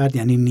خواهیم کرد.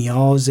 یعنی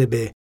نیاز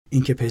به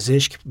اینکه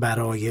پزشک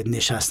برای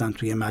نشستن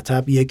توی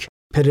مطب یک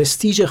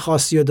پرستیژ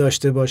خاصی رو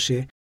داشته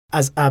باشه،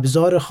 از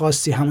ابزار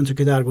خاصی همونطور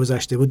که در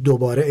گذشته بود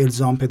دوباره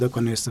الزام پیدا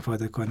کنه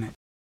استفاده کنه.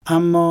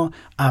 اما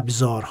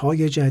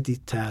ابزارهای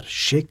جدیدتر،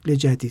 شکل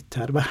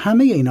جدیدتر و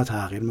همه اینا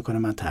تغییر میکنه،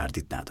 من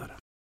تردید ندارم.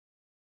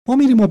 ما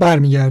میریم و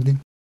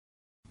برمیگردیم.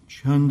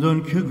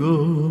 چندان که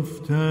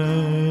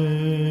گفتم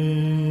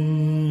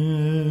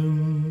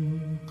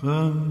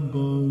غم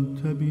با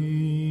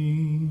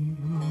طبیب،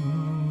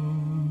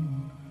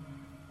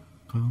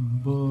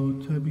 غم با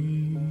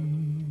طبیب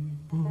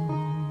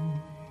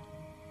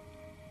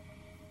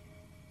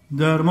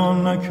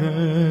درمان نکردند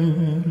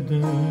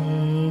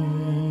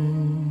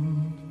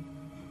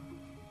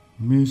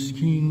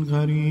مسکین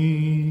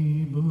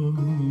غریبان،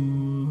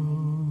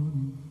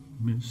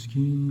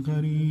 مسکین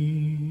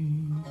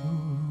غریبان.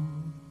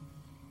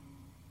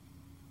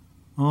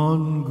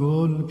 آن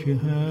گل که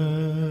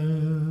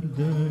هر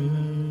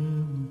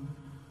دم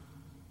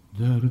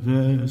در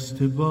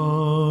دست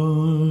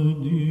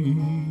بادیست،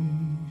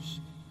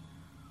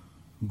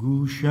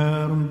 گو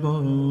شرم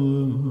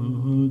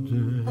بادت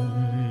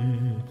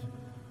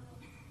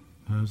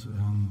از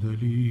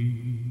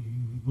عندلیبان،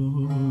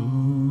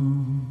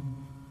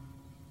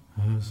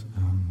 از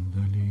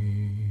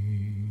عندلیبان،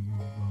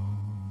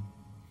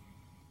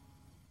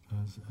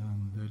 از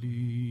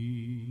عندلیبان.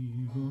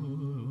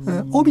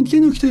 امید، یه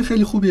نکته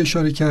خیلی خوبی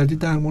اشاره کردی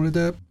در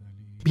مورد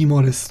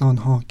بیمارستان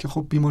ها که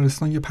خب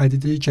بیمارستان یه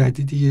پدیده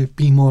جدیدیه،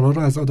 بیمارا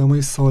رو از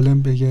آدمای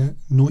سالم به یه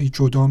نوعی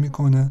جدا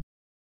میکنه.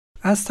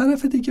 از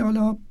طرف دیگه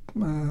حالا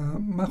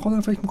من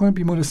خودم فکر میکنم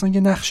بیمارستان یه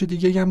نقش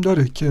دیگه هم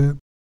داره که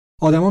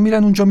آدما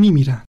میرن اونجا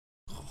میمیرن.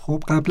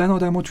 خب قبلا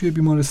آدما توی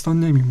بیمارستان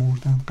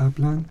نمیمردن،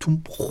 قبلا تو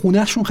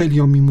خونهشون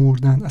خیلی‌ها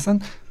میمردن، اصلا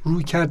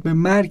روی کرد به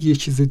مرگ یه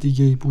چیز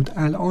دیگه‌ای بود.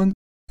 الان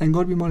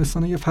انگار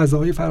بیمارستان یه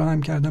فضایی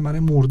فراهم کردن برای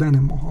مردن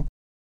ماها.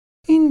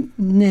 این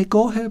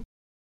نگاه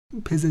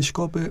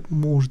پزشکا به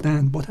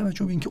مردن با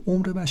توجه به اینکه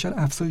عمر بشر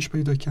افزایش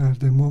پیدا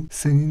کرده، ما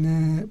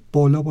سنین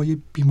بالا با یه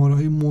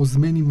بیماری‌های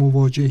مزمنی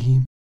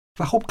مواجهیم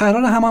و خب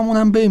قراره هممون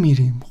هم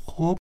بمیریم.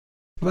 خب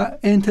و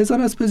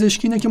انتظار از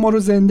پزشکی اینه که ما رو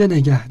زنده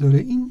نگه داره.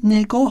 این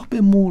نگاه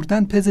به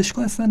مردن،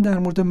 پزشکا اصلا در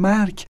مورد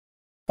مرگ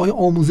آیا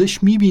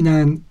آموزش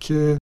میبینن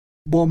که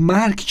با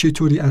مرگ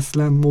چطوری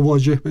اصلا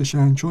مواجه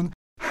بشن؟ چون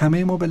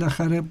همه ما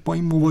بالاخره با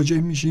این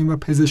مواجه میشیم و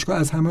پزشکا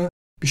از همه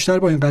بیشتر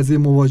با این قضیه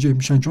مواجه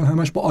میشن، چون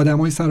همش با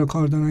آدمای سر و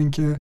کار دارن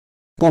که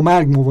با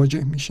مرگ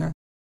مواجه میشن.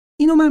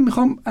 اینو من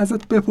میخوام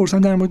ازت بپرسم،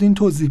 در مورد این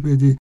توضیح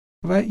بدی.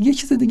 و یه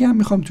چیز دیگه هم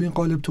میخوام تو این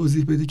قالب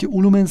توضیح بدی که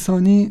علوم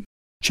انسانی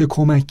چه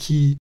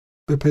کمکی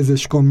به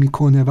پزشکان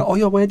میکنه و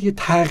آیا باید یه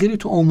تغییری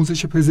تو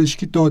آموزش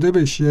پزشکی داده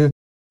بشه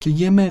که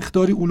یه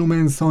مقداری علوم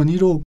انسانی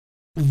رو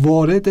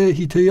وارد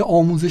حیطه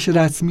آموزش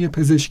رسمی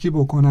پزشکی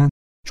بکنن؟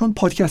 چون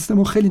پادکست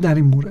ما خیلی در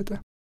این مورده.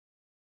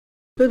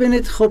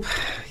 ببینید، خب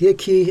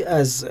یکی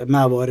از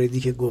مواردی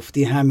که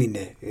گفتی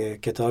همینه.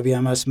 کتابی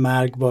هم از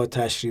مرگ با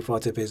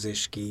تشریفات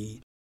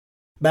پزشکی.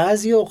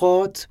 بعضی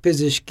اوقات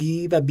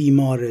پزشکی و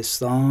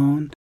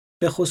بیمارستان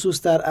به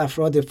خصوص در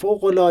افراد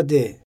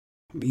فوق‌العاده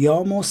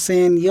یا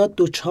مسن یا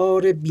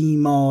دچار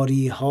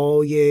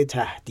بیماری‌های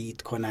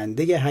تهدید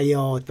کننده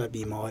حیات و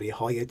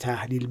بیماری‌های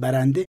تحلیل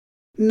برنده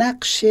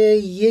نقش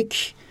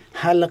یک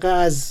حلقه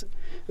از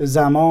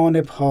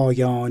زمان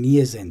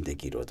پایانی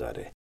زندگی رو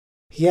داره.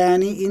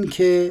 یعنی این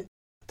که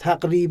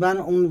تقریبا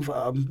اون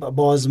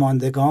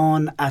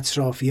بازماندگان،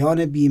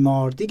 اطرافیان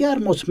بیمار دیگر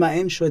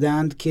مطمئن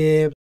شدند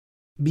که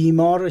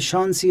بیمار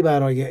شانسی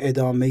برای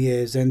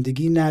ادامه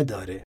زندگی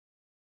نداره.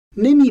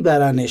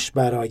 نمیبرنش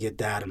برای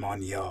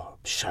درمان یا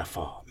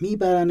شفا،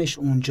 میبرنش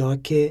اونجا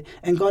که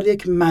انگار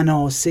یک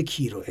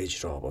مناسکی رو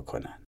اجرا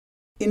بکنن.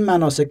 این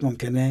مناسک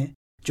ممکنه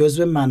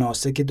جزو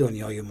مناسک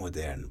دنیای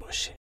مدرن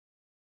باشه.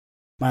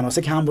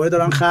 مناسک همواره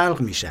دارن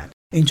خلق میشن.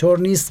 اینطور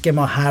نیست که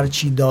ما هر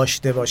چی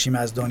داشته باشیم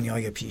از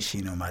دنیای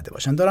پیشین اومده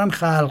باشن، دارن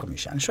خلق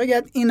میشن.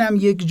 شاید اینم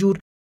یک جور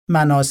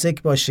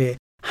مناسک باشه،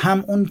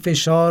 هم اون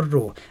فشار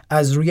رو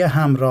از روی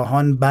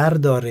همراهان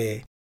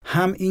برداره،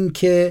 هم این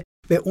که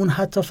به اون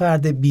حتی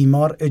فرد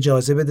بیمار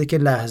اجازه بده که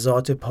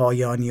لحظات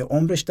پایانی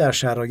عمرش در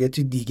شرایط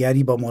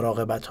دیگری با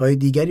مراقبت‌های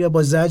دیگری یا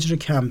با زجر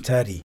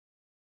کمتری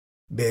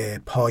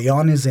به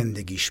پایان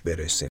زندگیش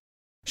برسه.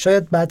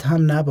 شاید بد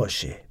هم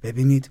نباشه.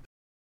 ببینید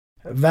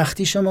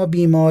وقتی شما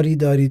بیماری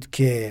دارید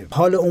که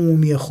حال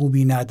عمومی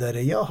خوبی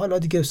نداره یا حالا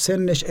دیگه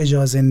سنش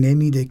اجازه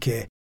نمیده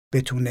که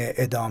بتونه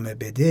ادامه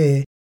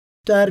بده،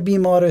 در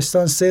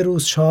بیمارستان 3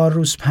 روز، 4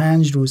 روز،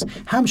 5 روز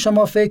هم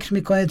شما فکر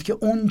میکنید که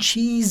اون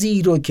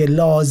چیزی رو که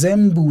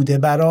لازم بوده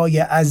برای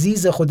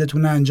عزیز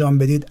خودتون انجام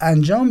بدید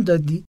انجام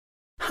دادی،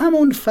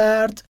 همون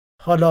فرد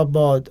حالا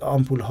با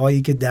آمپول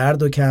هایی که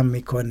درد رو کم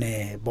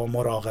میکنه، با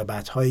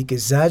مراقبت هایی که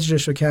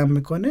زجرش رو کم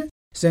میکنه،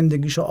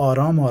 زندگیشو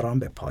آرام آرام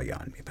به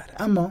پایان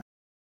میبره. اما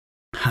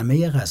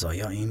همه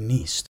قضایا این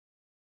نیست.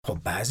 خب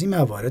بعضی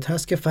موارد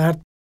هست که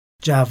فرد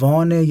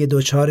جوانه، یه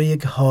دچار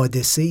یک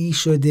حادثه‌ای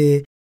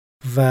شده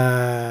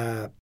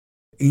و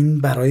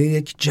این برای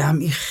یک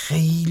جمعی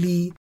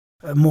خیلی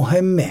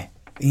مهمه،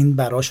 این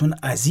براشون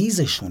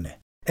عزیزشونه،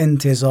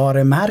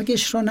 انتظار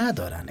مرگش رو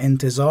ندارن،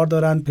 انتظار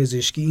دارن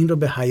پزشکی این رو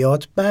به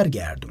حیات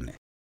برگردونه.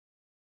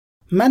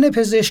 من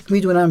پزشک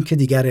میدونم که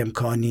دیگر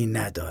امکانی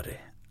نداره،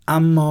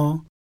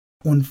 اما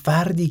اون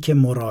فردی که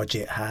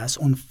مراجع هست،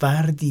 اون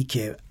فردی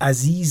که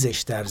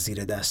عزیزش در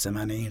زیر دست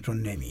من این رو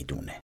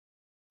نمیدونه.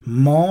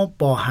 ما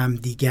با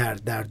همدیگر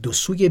در دو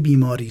سوی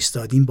بیماری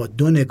ایستادیم با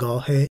 2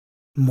 نگاه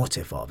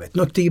متفاوت.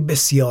 نکته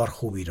بسیار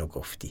خوبی رو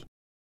گفتی.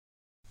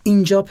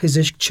 اینجا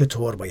پزشک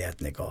چطور باید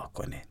نگاه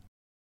کنه؟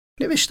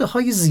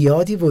 نوشته‌های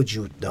زیادی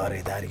وجود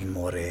داره در این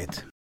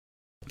مورد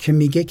که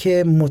میگه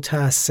که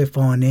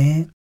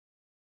متاسفانه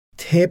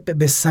طب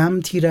به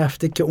سمتی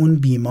رفته که اون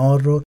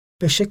بیمار رو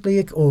به شکل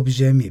یک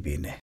ابژه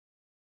میبینه،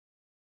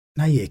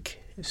 نه یک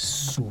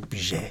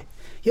سوبژه.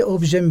 یه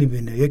ابژه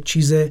میبینه، یک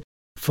چیز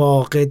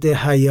فاقد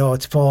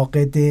حیات،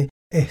 فاقد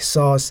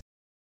احساس.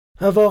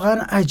 و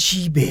واقعا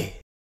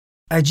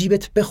عجیبه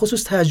به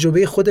خصوص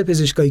تجربه خود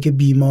پزشکایی که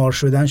بیمار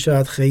شدن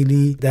شاید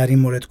خیلی در این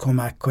مورد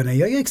کمک کنه،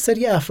 یا یک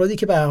سری افرادی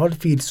که به هر حال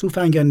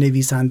فیلسوفن یا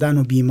نویسندن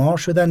و بیمار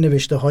شدن،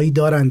 نوشته هایی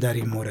دارن در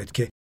این مورد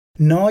که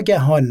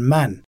ناگهان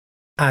من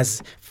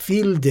از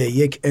فیلد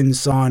یک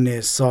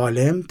انسان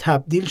سالم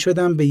تبدیل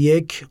شدم به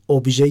یک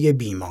ابژه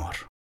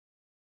بیمار.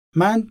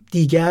 من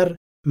دیگر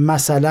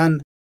مثلا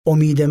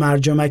امید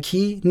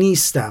مرجمکی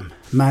نیستم،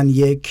 من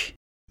یک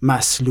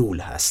مسلول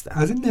هستم.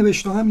 از این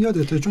نوشته هم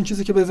یادته؟ چون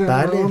چیزی که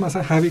بزنه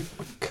مثلا هری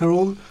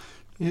کرول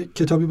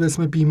کتابی به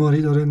اسم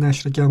بیماری داره،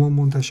 نشر گمان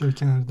منتشر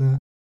کرده.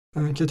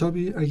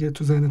 کتابی اگه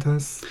تو ذهنت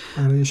هست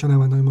برای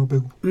شنونده‌های ما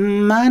بگو.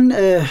 من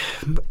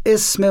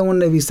اسم اون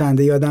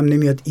نویسنده یادم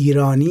نمیاد،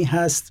 ایرانی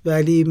هست،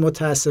 ولی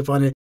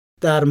متاسفانه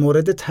در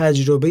مورد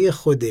تجربه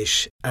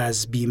خودش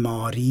از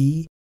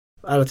بیماری،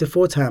 البته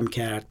فوت هم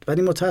کرد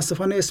ولی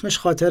متاسفانه اسمش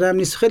خاطرم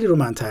نیست، خیلی رو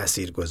من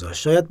تأثیر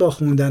گذاشت. شاید با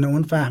خوندن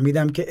اون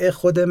فهمیدم که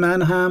خود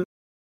من هم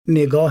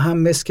نگاه هم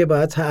مثل که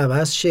باید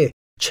عوض شه.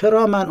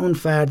 چرا من اون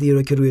فردی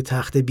رو که روی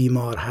تخت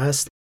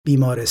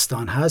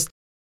بیمارستان هست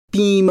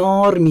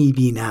بیمار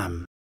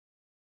میبینم،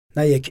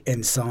 نه یک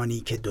انسانی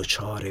که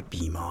دچار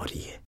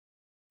بیماریه.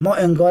 ما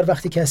انگار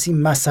وقتی کسی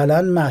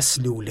مثلا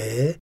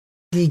مسلوله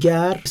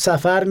دیگر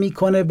سفر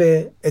میکنه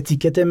به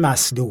اتیکت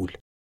مسلول.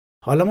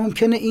 حالا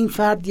ممکنه این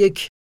فرد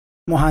یک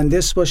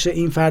مهندس باشه،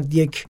 این فرد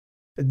یک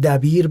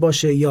دبیر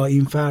باشه، یا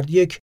این فرد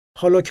یک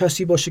حالا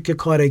کسی باشه که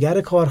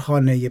کارگر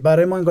کارخانه‌ای.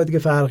 برای ما انگار دیگه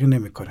فرقی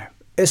نمیکنه،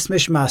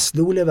 اسمش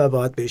مسلوله و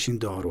باید بهش این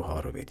داروها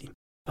رو بدیم.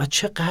 و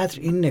چقدر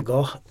این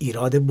نگاه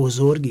ایراد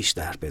بزرگیش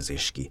در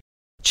پزشکی.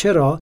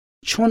 چرا؟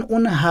 چون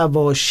اون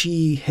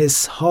حواشی،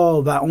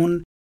 حسها و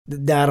اون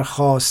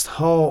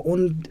درخواستها،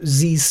 اون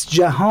زیست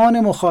جهان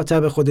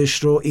مخاطب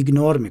خودش رو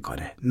ایگنور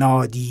میکنه،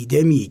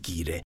 نادیده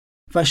میگیره.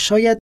 و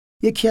شاید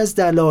یکی از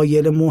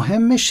دلایل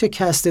مهم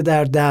شکست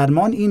در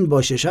درمان این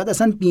باشه. شاید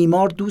اصلا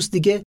بیمار دوست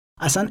دیگه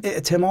اصلا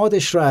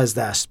اعتمادش رو از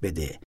دست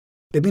بده.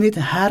 ببینید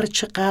هر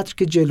چقدر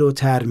که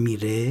جلوتر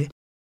میره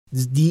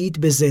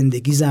دید به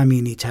زندگی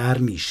زمینی تر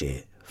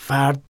میشه.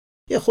 فرد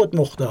یه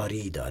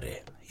خودمختاری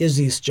داره، یه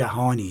زیست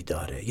جهانی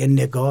داره، یه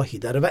نگاهی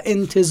داره و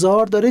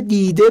انتظار داره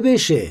دیده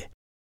بشه.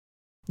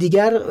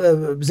 دیگر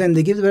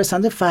زندگی به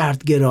سمت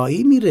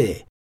فردگرایی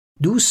میره.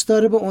 دوست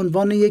داره به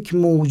عنوان یک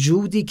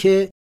موجودی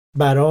که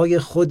برای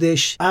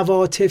خودش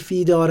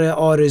عواطفی داره،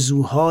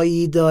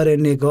 آرزوهایی داره،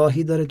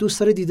 نگاهی داره، دوست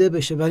داره دیده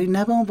بشه، ولی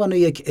نه به عنوان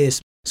یک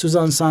اسم.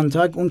 سوزان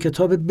سانتاگ اون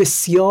کتاب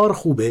بسیار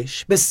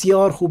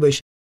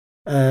خوبش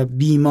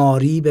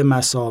بیماری به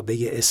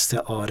مثابه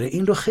استعاره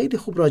این رو خیلی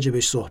خوب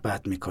راجبش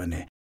صحبت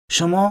میکنه.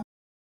 شما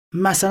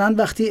مثلا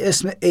وقتی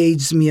اسم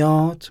ایدز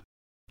میاد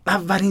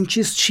اولین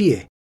چیز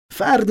چیه؟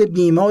 فرد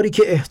بیماری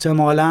که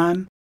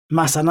احتمالاً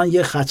مثلا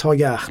یه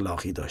خطای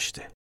اخلاقی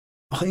داشته.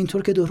 آخه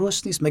اینطور که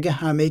درست نیست. مگه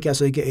همه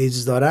کسایی که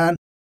ایدز دارن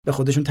به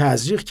خودشون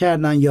تزریق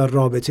کردن یا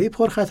رابطه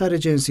پرخطر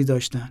جنسی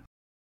داشتن؟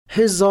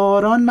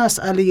 هزاران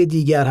مسئله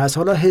دیگر هست.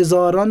 حالا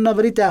هزاران نه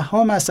ولی 10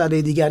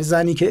 مسئله دیگر.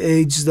 زنی که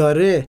ایدز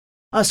داره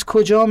از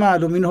کجا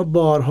معلوم؟ اینو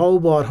بارها و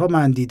بارها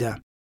من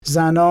دیدم.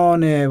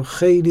 زنان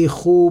خیلی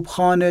خوب،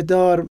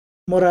 خانه‌دار،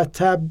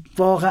 مرتب،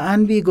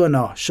 واقعاً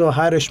بیگناه،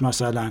 شوهرش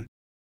مثلا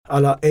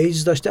حالا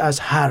ایدز داشته از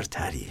هر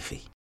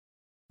طریقی،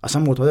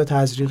 اصلا معتاد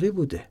تزریقی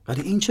بوده،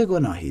 ولی این چه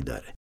گناهی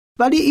داره؟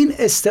 ولی این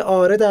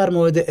استعاره در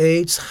مورد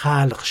ایدز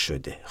خلق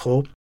شده.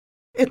 خب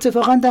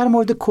اتفاقا در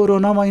مورد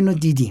کرونا ما اینو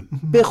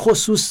دیدیم، به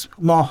خصوص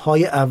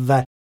ماه‌های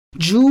اول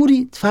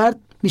جوری فرد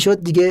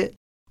میشد دیگه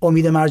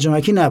امید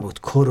مرجمکی نبود،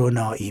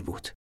 کرونایی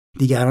بود.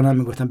 دیگران هم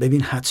میگفتن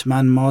ببین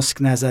حتما ماسک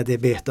نزده،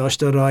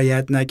 بهداشت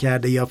رعایت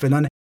نکرده یا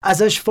فلان،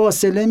 ازش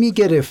فاصله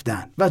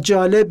میگرفتن. و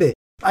جالبه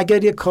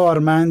اگر یه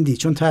کارمندی،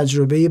 چون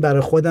تجربه‌ای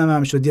برای خودم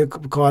هم شد، یه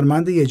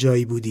کارمند یه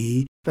جایی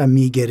بودی و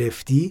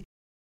میگرفتی،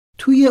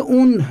 توی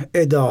اون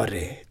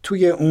اداره،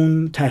 توی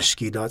اون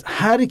تشکیلات،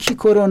 هر کی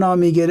کرونا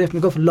میگرفت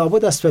میگفت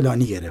لابد از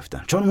فلانی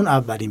گرفتم، چون اون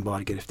اولین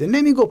بار گرفته.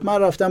 نمیگفت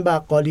من رفتم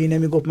بقالی،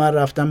 نمیگفت من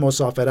رفتم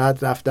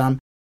مسافرت، رفتم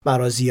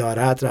برای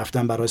زیارت،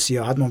 رفتم برای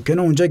سیاحت،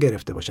 ممکنه اونجا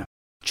گرفته باشم.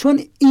 چون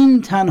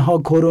این تنها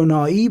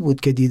کرونایی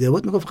بود که دیده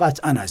بود میگفت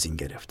قطعا از این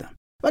گرفتم.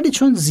 ولی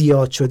چون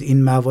زیاد شد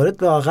این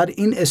موارد، واقعا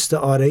این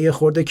استعاره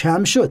خورده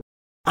کم شد،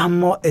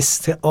 اما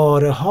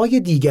استعاره های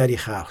دیگری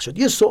خلق شد.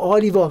 یه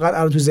سوالی واقعا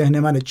الان تو ذهن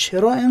منه،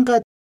 چرا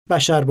اینقدر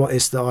بشر با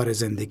استعاره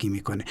زندگی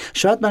میکنه؟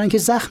 شاید برای اینکه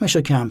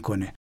زخمشو کم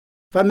کنه.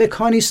 و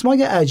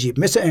مکانیسمای عجیب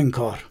مثل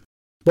انکار.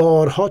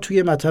 بارها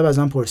توی مطلب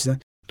ازم پرسیدن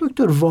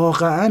دکتر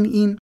واقعا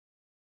این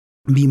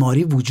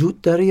بیماری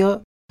وجود داره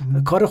یا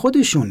کار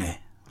خودشونه؟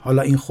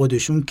 حالا این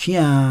خودشون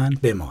کیان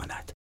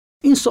بماند.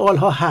 این سوال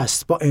ها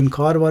هست. با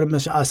انکار وارد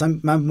میشه. اصلا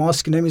من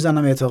ماسک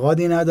نمیزنم،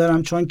 اعتقادی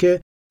ندارم، چون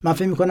که من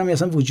فکر میکنم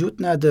اصلا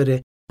وجود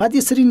نداره. بعد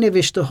یه سری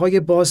نوشته های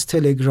باز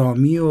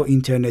تلگرامی و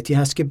اینترنتی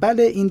هست که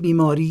بله این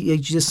بیماری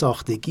یک چیز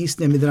ساختگی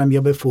است، نمیدونم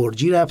یا به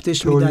فورجی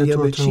ربطش میدن یا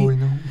به چی.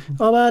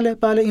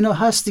 بله اینا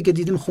هستی که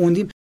دیدیم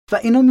خوندیم و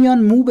اینا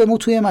میان مو به مو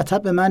توی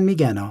مطب به من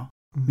میگن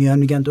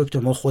میگن دکتر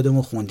ما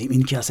خودمون خوندیم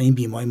این که اصلا این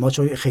بیماری ما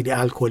چون خیلی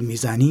الکل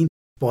میزنیم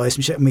باعث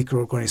میشه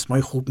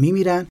میکروارگانیسم‌های خوب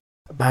میمیرن،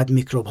 بعد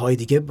میکروب‌های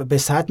دیگه به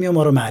سطح میاد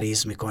ما رو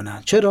مریض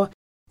میکنن. چرا؟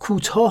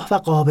 کوتاه و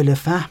قابل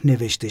فهم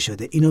نوشته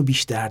شده، اینو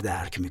بیشتر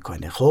درک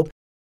میکنه. خب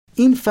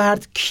این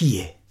فرد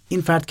کیه؟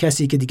 این فرد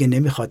کسی که دیگه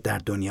نمیخواد در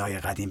دنیای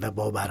قدیم و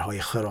باورهای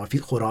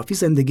خرافی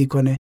زندگی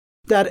کنه،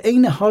 در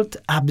عین حال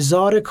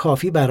ابزار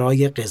کافی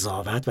برای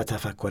قضاوت و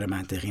تفکر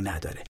منطقی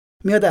نداره.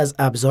 میاد از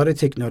ابزار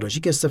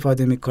تکنولوژیک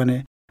استفاده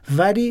میکنه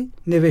ولی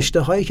نوشته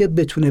هایی که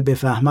بتونه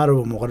بفهمه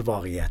رو به موقع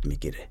واقعیت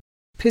میگیره.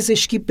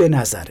 پزشکی به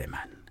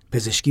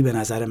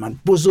نظر من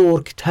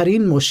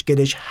بزرگترین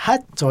مشکلش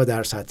حتی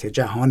در سطح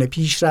جهان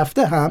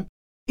پیشرفته هم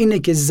اینه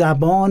که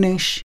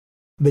زبانش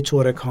به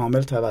طور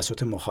کامل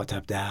توسط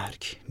مخاطب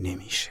درک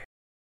نمیشه.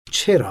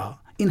 چرا؟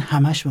 این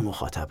همش به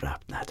مخاطب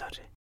ربط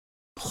نداره.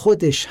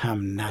 خودش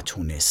هم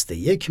نتونسته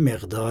یک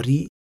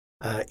مقداری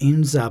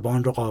این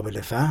زبان رو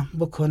قابل فهم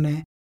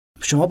بکنه.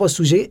 شما با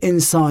سوژه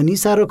انسانی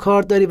سر و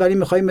کار داری ولی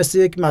میخوای مثل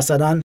یک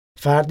مثلا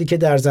فردی که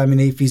در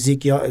زمینه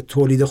فیزیک یا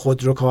تولید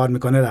خودرو کار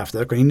میکنه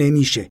رفتار کنی،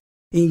 نمیشه.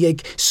 این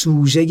یک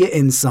سوژه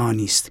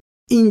انسانی است.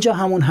 اینجا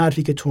همون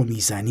حرفی که تو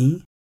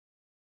میزنی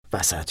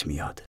وسط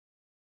میاد،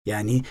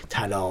 یعنی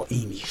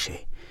طلایی میشه.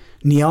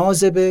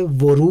 نیاز به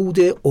ورود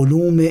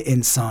علوم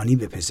انسانی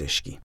به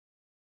پزشکی.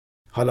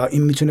 حالا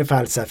این میتونه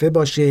فلسفه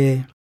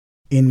باشه،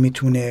 این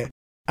میتونه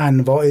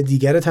انواع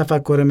دیگر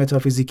تفکر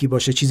متافیزیکی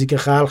باشه، چیزی که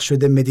خلق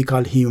شده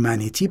مدیکال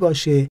هیومانیتی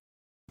باشه.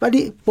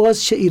 ولی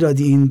باز چه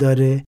ایرادی این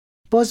داره؟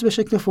 باز به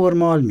شکل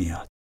فرمال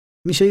میاد.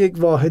 میشه یک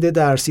واحد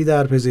درسی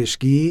در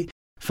پزشکی،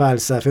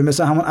 فلسفه،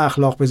 مثل همون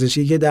اخلاق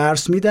پزشکی که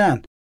درس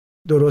میدن.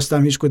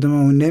 درستم هیچ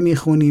کدوممون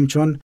نمیخونیم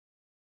چون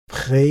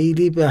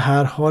خیلی به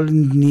هر حال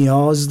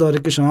نیاز داره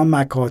که شما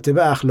مکاتب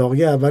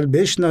اخلاقی اول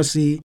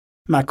بشناسی،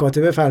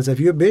 مکاتب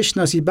فلسفی رو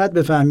بشناسی، بعد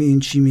بفهمی این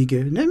چی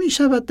میگه.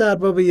 نمیشود در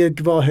باب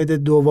یک واحد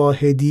دو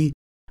واحدی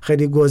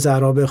خیلی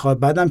گذرا بخواد.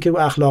 بعدم که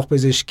اخلاق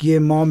پزشکی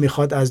ما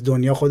میخواد از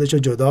دنیا خودشو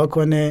جدا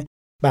کنه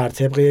بر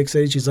طبق یک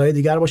سری چیزهای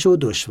دیگر باشه و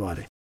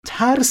دشواره.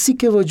 ترسی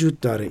که وجود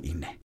داره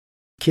اینه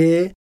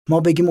که ما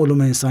بگیم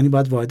علوم انسانی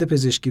باید واحد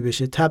پزشکی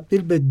بشه،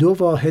 تبدیل به 2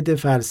 واحد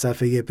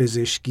فلسفه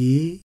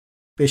پزشکی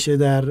بشه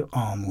در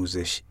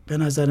آموزش. به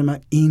نظر من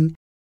این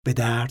به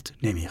درد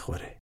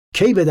نمیخوره.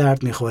 کی به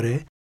درد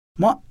میخوره؟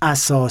 ما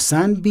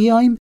اساساً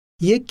بیایم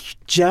یک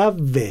جو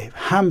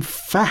هم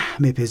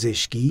فهم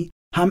پزشکی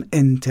هم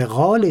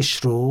انتقالش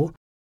رو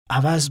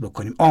عوض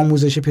بکنیم.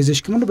 آموزش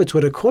پزشکیمون رو به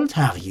طور کل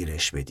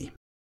تغییرش بدیم.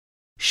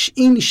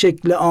 این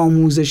شکل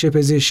آموزش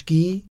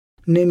پزشکی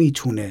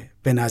نمیتونه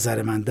به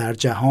نظر من در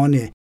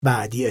جهان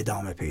بعدی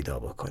ادامه پیدا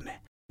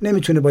بکنه.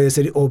 نمیتونه با یه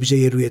سری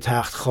ابژه روی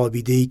تخت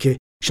خوابیده‌ای که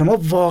شما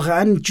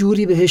واقعا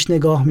جوری بهش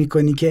نگاه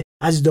میکنی که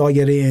از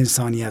دایره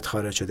انسانیت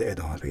خارج شده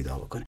ادامه پیدا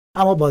بکنه.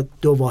 اما با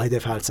 2 واحد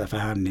فلسفه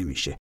هم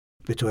نمیشه.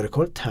 به طور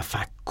کل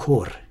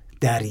تفکر،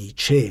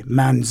 دریچه،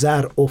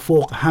 منظر،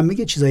 افق،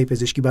 همه چیزای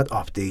پزشکی باید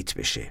آپدیت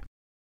بشه.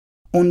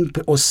 اون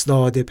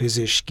استاد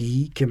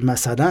پزشکی که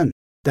مثلا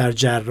در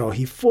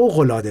جراحی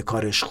فوق‌العاده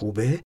کارش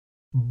خوبه،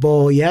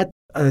 باید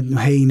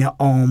حین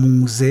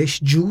آموزش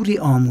جوری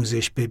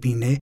آموزش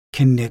ببینه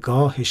که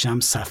نگاهش هم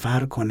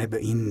سفر کنه به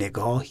این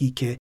نگاهی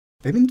که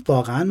ببینید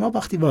واقعا ما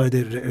وقتی وارد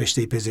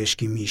رشته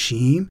پزشکی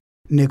میشیم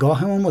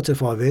نگاهمون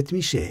متفاوت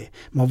میشه.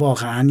 ما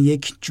واقعا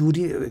یک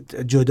جوری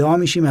جدا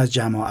میشیم از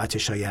جماعت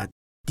شاید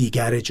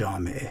دیگر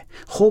جامعه.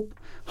 خب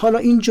حالا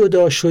این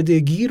جدا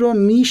شدگی رو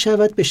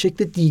میشود به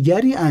شکل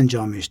دیگری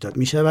انجامش داد.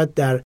 میشود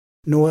در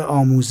نوع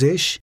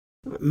آموزش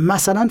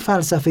مثلا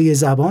فلسفه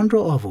زبان رو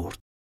آورد،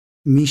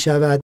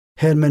 میشود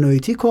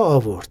هرمنوتیک رو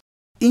آورد.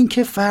 این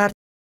که فرد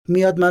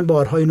میاد، من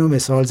بارها اینو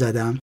مثال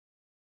زدم،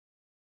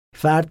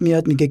 فرد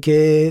میاد میگه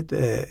که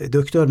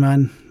دکتر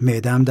من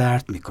معدم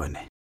درد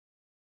میکنه.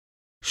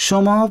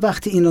 شما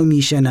وقتی اینو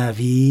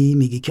میشنوی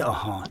میگی که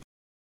آها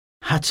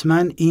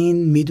حتما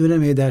این میدونه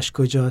معدش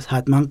کجاست،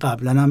 حتما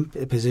قبلا هم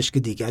پزشک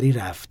دیگری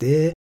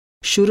رفته.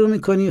 شروع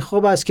میکنی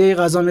خب از که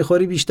غذا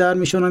میخوری بیشتر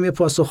میشونم، یه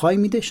پاسخهایی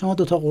میده، شما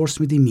 2 تا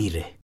قرص میدی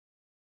میره.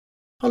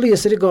 حالا یه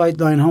سری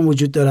گایدلاین ها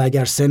وجود داره،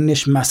 اگر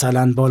سنش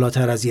مثلا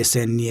بالاتر از یه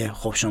سنیه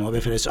خب شما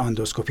بفرست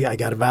اندوسکوپی،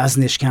 اگر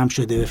وزنش کم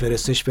شده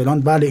بفرستش فلان.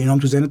 بله اینام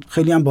تو ذهنت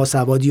خیلی هم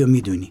باسوادی و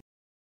میدونی،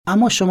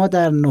 اما شما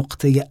در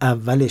نقطه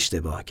اول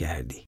اشتباه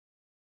کردی.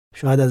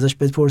 شاید ازش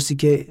بپرسی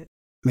که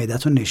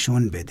معدتو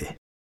نشون بده.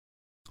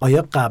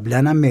 آیا قبلا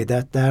هم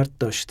معدت درد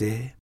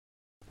داشته؟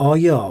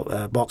 آیا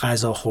با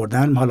غذا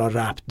خوردن حالا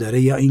ربط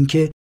داره یا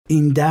اینکه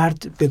این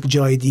درد به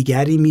جای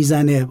دیگری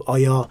میزنه؟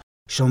 آیا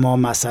شما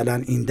مثلا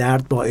این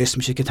درد باعث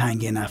میشه که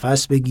تنگ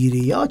نفس بگیری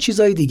یا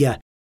چیزای دیگه؟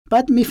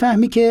 بعد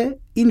میفهمی که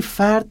این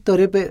فرد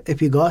داره به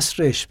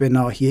اپیگاسترش، به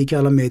ناحیه‌ای که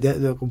الان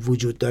معده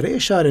وجود داره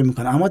اشاره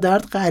میکنه، اما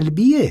درد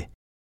قلبیه.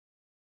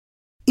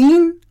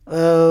 این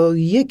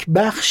یک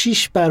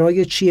بخشیش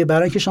برای چیه؟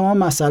 برای اینکه شما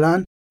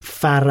مثلا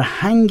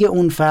فرهنگ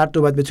اون فرد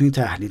رو باید بتونی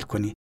تحلیل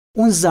کنی،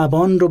 اون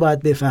زبان رو باید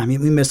بفهمی.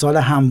 این مثال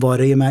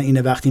همواره من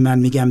اینه، وقتی من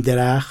میگم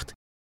درخت،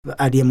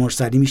 علی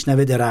مرسلی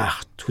میشنوه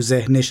درخت، تو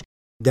ذهنش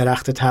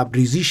درخت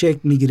تبریزی شکل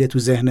میگیره، تو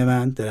ذهن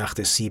من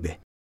درخت سیبه.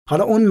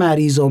 حالا اون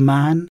مریض و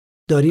من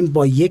داریم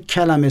با یک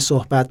کلمه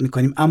صحبت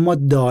میکنیم اما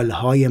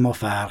دالهای ما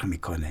فرق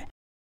میکنه.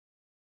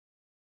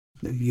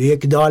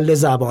 یک دال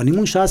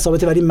زبانیمون شاید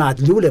ثابته ولی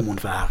مدلولمون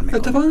فرق میکنه.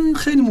 اتفاقا این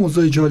خیلی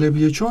موضوع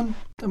جالبیه، چون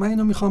من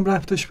اینو میخوام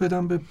ربطش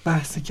بدم به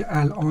بحثی که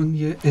الان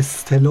یه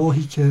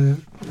اصطلاحی که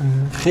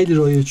خیلی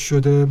رایج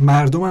شده،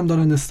 مردم هم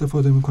دارن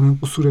استفاده میکنن،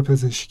 قصور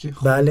پزشکی.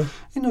 خب بله.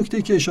 این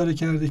نکته که اشاره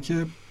کرده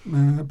که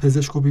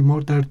پزشک و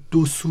بیمار در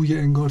 2 سوی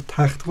انگار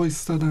تخت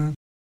وایستادن،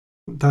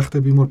 تخت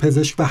بیمار،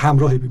 پزشک و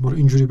همراه بیمار،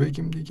 اینجوری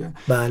بگیم دیگه.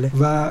 بله.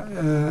 و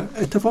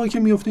اتفاقی که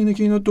میفته اینه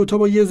که اینا 2 تا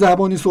با یه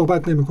زبانی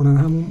صحبت نمیکنن،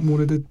 همون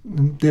مورد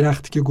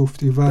درختی که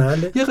گفتی. و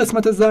بله. یه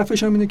قسمت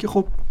ضعفش هم اینه که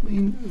خب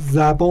این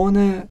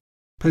زبان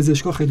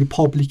پزشکا خیلی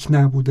پابلیک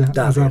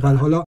نبوده از اول.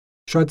 حالا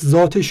شاید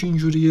ذاتش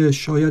اینجوریه،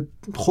 شاید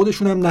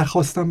خودشون هم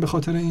نخواستن به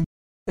خاطر این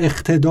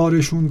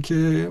اقتدارشون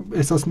که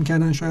احساس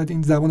میکنن شاید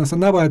این زبان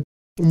اصلا نباید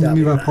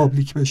عمومی و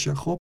پابلیک بشه.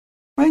 خب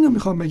من اینو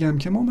میخوام بگم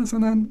که ما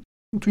مثلا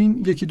تو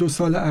این 1-2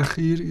 سال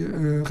اخیر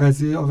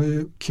قضیه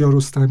آقای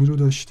کیارستمی رو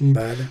داشتیم.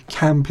 بله.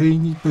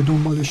 کمپینی به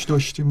دنبالش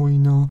داشتیم و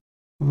اینا،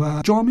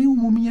 و جامعه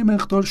عمومی یه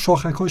مقدار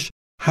شاخکاش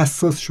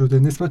حساس شده،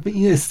 نسبت به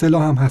این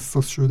اصطلاح هم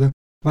حساس شده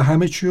و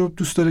همه چی رو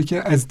دوست داره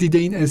که از دید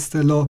این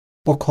اصطلاح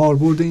با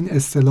کاربرد این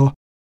اصطلاح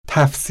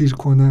تفسیر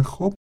کنه.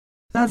 خب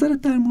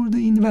نظرت در مورد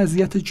این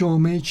وضعیت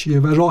جامعه چیه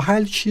و راه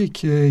حل چیه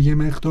که یه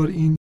مقدار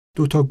این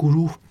 2 تا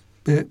گروه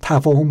به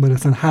تفاهم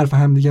برسن، حرف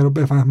همدیگه رو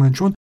بفهمن؟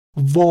 چون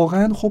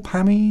واقعا خب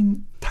همه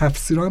این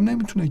تفسیرها هم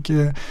نمیتونه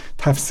که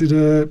تفسیر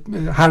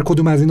هر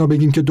کدوم از اینا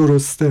بگیم که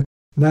درسته.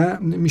 نه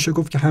میشه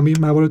گفت که همه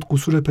موارد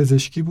قصور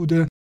پزشکی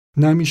بوده،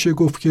 نمیشه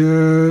گفت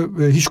که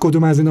هیچ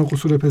کدوم از اینا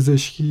قصور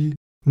پزشکی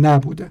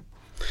نبوده.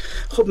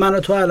 خب من و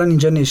تو الان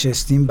اینجا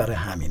نشستیم برای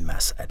همین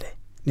مسئله.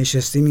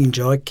 نشستیم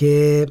اینجا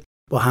که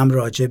با هم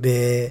راجع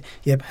به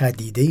یه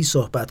پدیده‌ای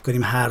صحبت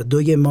کنیم. هر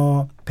دوی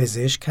ما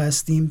پزشک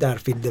هستیم، در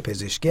فیلد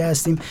پزشکی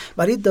هستیم،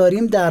 ولی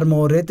داریم در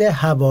مورد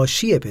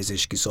حواشی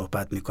پزشکی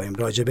صحبت می‌کنیم.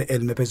 راجع به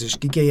علم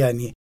پزشکی که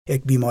یعنی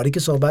یک بیماری که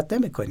صحبت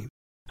نمی‌کنیم.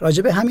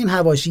 راجع به همین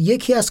حواشی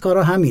یکی از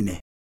کارا همینه.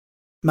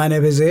 من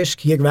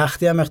پزشک یک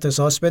وقتی هم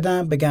اختصاص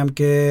بدم، بگم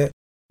که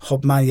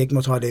خب من یک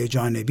مطالعه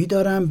جانبی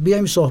دارم،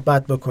 بیایم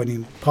صحبت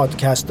بکنیم.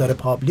 پادکست داره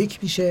پابلیک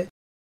میشه.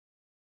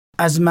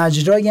 از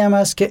مجرایی هم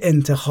هست که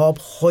انتخاب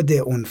خود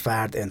اون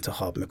فرد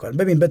انتخاب میکنه.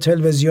 ببین به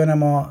تلویزیون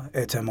ما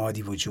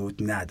اعتمادی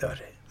وجود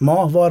نداره.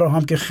 ماهواره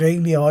هم که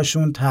خیلی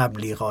هاشون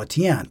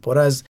تبلیغاتی هن، پر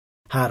از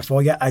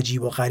حرفای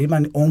عجیب و غریب،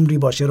 من عمری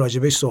باشه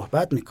راجبش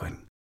صحبت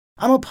میکنیم.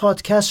 اما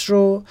پادکست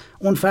رو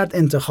اون فرد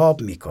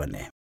انتخاب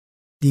میکنه.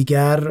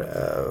 دیگر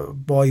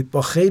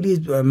با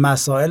خیلی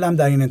مسائل هم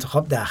در این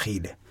انتخاب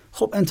دخیله.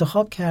 خب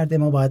انتخاب کرده،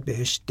 ما باید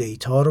بهش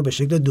دیتا رو به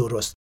شکل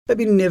درست.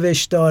 ببین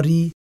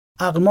نوشتاری،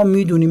 ما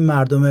میدونیم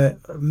مردم،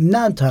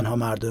 نه تنها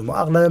مردم،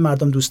 اغلب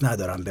مردم دوست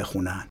ندارن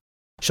بخونن.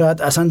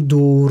 شاید اصلا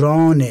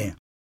دوران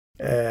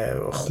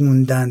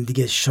خوندن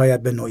دیگه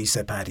شاید به نوعی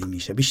سپری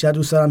میشه. بیشتر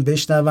دوست دارن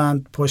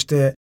بشنون. پشت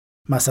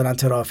مثلا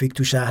ترافیک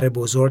تو شهر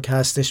بزرگ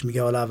هستش،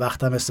 میگه حالا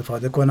وقتم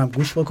استفاده کنم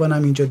گوش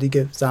بکنم اینجا،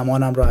 دیگه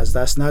زمانم رو از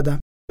دست ندم.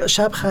 یا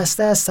شب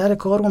خسته از سر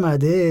کار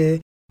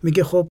اومده،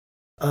 میگه خب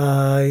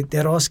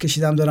دراز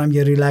کشیدم دارم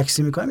یه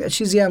ریلکسی میکنم، یا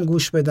چیزی هم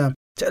گوش بدم.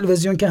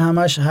 تلویزیون که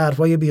همش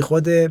حرفای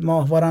بیخود،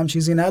 ماهوارم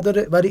چیزی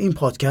نداره، ولی این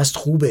پادکست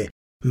خوبه،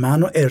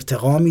 منو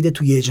ارتقا میده،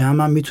 تو یه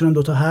جمعم میتونم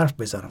دوتا حرف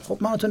بزنم. خب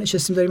ما تو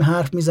نشستیم داریم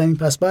حرف میزنیم،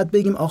 پس باید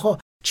بگیم آقا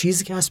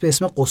چیزی که هست به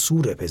اسم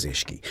قصور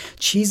پزشکی،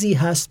 چیزی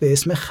هست به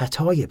اسم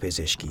خطای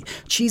پزشکی،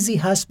 چیزی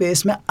هست به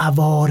اسم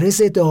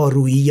عوارض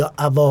دارویی یا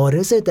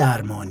عوارض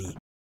درمانی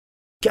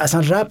که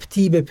اصلا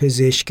ربطی به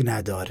پزشک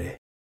نداره،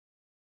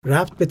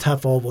 ربط به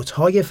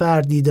تفاوت‌های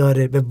فردی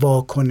داره، به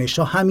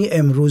واکنش‌ها. همین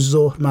امروز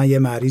ظهر من یه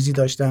مریضی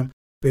داشتم،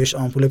 بهش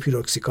آمپول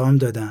پیروکسیکام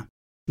دادم،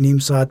 نیم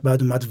ساعت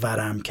بعد اومد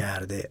ورم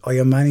کرده.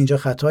 آیا من اینجا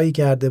خطایی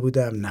کرده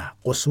بودم؟ نه.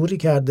 قصوری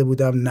کرده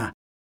بودم؟ نه.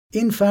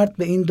 این فرد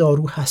به این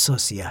دارو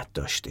حساسیت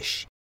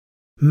داشتش.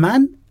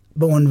 من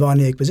به عنوان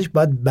یک پزشک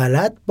باید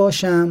بلد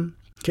باشم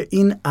که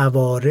این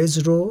عوارض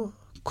رو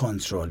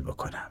کنترل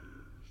بکنم.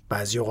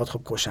 بعضی اوقات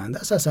خب کشنده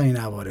است اصلا این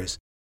عوارض.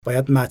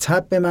 باید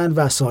مطب به من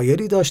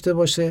وسایلی داشته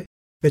باشه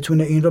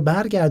بتونه این رو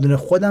برگردونه.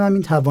 خودم هم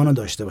این توانو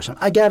داشته باشم.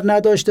 اگر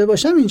نداشته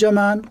باشم اینجا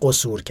من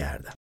قصور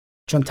کردم،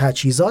 چون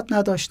تجهیزات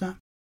نداشتم،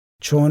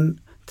 چون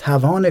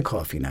توان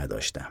کافی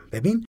نداشتم.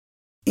 ببین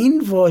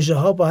این واژه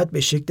ها باید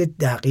به شکل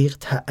دقیق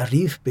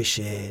تعریف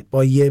بشه.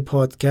 با یه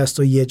پادکست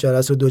و یه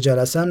جلسه و دو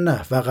جلسه هم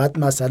نه، فقط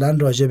مثلا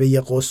راجع به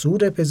یه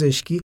قصور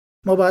پزشکی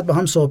ما باید با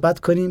هم صحبت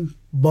کنیم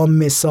با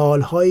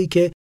مثال هایی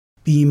که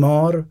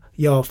بیمار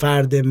یا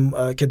فرد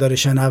که داره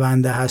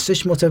شنونده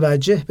هستش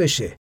متوجه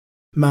بشه.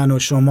 من و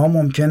شما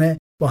ممکنه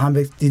با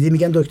هم دیدی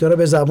میگن دکترها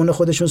به زبون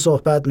خودشون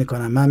صحبت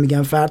میکنن، من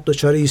میگم فرد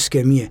دچار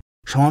ایسکمیه،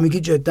 شما میگی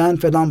جدا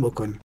فلان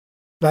بکنیم.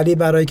 ولی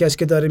برای کسی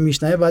که داره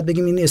میشنوه باید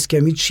بگیم این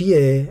اسکمی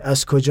چیه،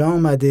 از کجا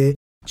آمده،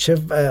 چه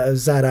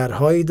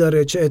ضررهایی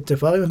داره، چه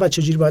اتفاقی و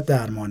چجوری باید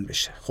درمان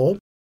بشه. خب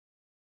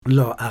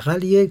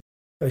لااقل یک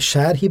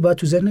شرحی باید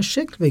تو ذهنش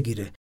شکل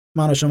بگیره.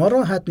 من و شما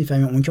راحت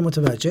میفهمیم، اون که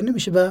متوجه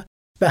نمیشه و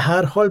به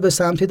هر حال به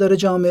سمتی داره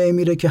جامعه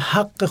میره که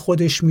حق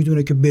خودش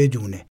میدونه که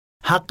بدونه،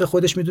 حق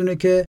خودش میدونه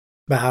که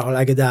به هر حال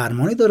اگه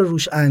درمانی داره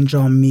روش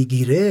انجام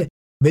میگیره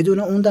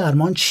بدونه اون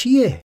درمان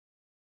چیه،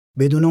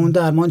 بدونه اون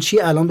درمان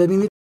چیه. الان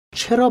ببینید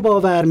چرا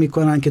باور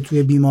میکنن که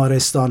توی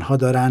بیمارستان ها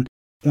دارن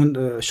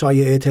اون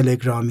شایعه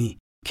تلگرامی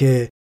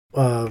که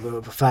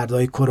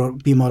فردای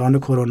بیماران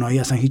کرونایی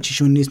اصلا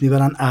هیچیشون نیست،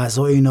 میبرن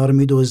اعضای اینا رو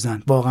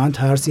میدزدن. واقعا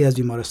ترسی از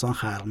بیمارستان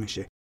خلق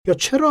میشه. یا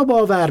چرا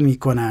باور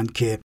میکنن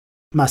که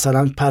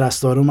مثلا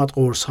پرستار اومد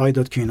قرص های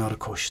داد که اینا رو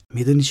کشت؟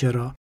 میدونی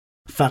چرا؟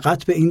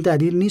 فقط به این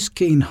دلیل نیست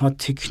که اینها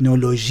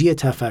تکنولوژی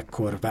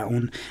تفکر و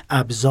اون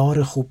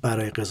ابزار خوب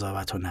برای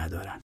قضاوت رو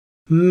ندارن.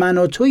 من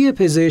و توی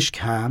پزشک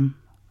هم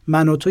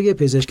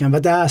و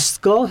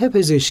دستگاه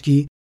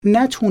پزشکی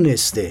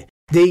نتونسته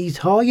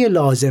دیتای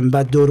لازم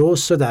و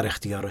درست رو در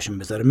اختیارشون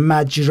بذاره.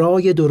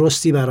 مجرای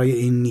درستی برای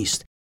این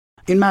نیست.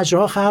 این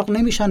مجراها خلق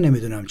نمیشن،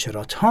 نمیدونم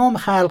چرا. تام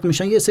خلق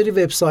میشن یه سری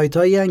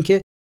وبسایتایی هستن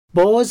که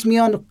باز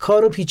میان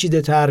کارو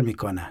پیچیده تر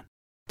میکنن.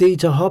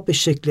 دیتاها به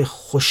شکل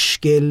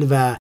خوشگل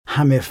و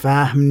همه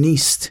فهم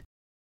نیست.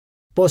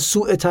 با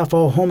سوء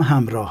تفاهم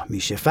همراه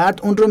میشه. فرد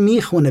اون رو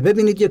میخونه.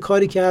 ببینید یه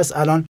کاری که هست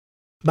الان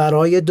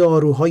برای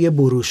داروهای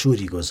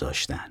بروشوری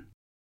گذاشتن.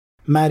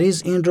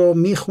 مریض این رو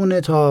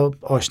میخونه تا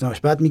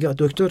آشناش، بعد میگه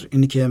دکتر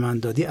اینی که من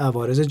دادی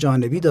عوارض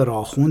جانبی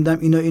داره، خوندم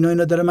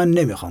اینا داره، من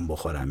نمیخوام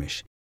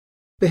بخورمش.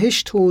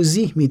 بهش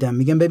توضیح میدم،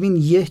 میگم ببین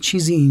یه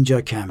چیزی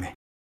اینجا کمه،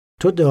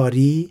 تو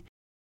داری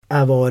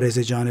عوارض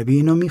جانبی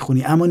اینو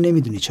میخونی اما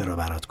نمیدونی چرا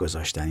برات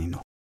گذاشتن اینو.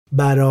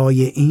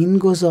 برای این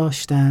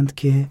گذاشتند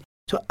که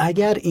تو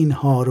اگر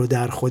اینها رو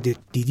در خودت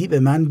دیدی به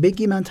من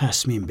بگی، من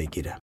تصمیم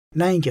بگیرم.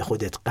 نه اینکه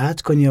خودت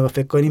قطع کنی و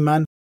فکر کنی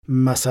من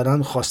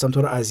مثلا خواستم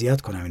تو رو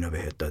اذیت کنم اینو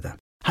بهت دادم.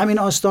 همین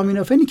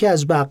آستامینوفنی که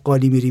از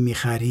بقالی میری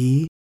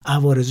میخری،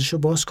 عوارضشو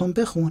باز کن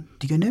بخون،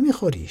 دیگه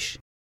نمیخوریش.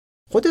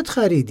 خودت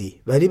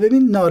خریدی ولی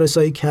ببین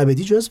نارسایی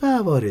کبدی جزو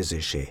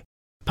عوارضشه.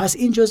 پس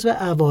این جزو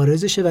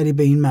عوارضشه ولی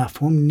به این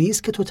مفهوم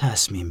نیست که تو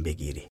تصمیم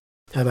بگیری.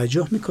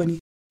 توجه میکنی؟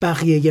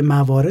 بقیه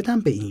موارد هم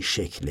به این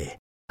شکله.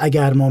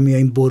 اگر ما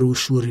میایم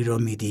بروشوری رو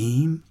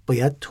میدیم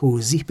باید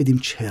توضیح بدیم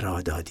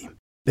چرا دادیم.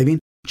 ببین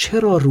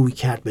چرا روی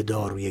کرد به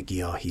داروی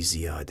گیاهی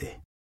زیاده.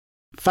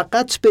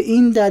 فقط به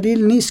این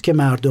دلیل نیست که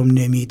مردم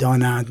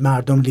نمیدانند،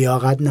 مردم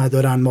لیاقت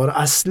ندارن ما رو،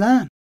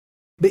 اصلاً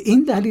به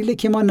این دلیله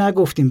که ما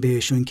نگفتیم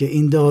بهشون که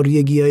این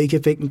داروی گیاهی که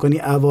فکر میکنی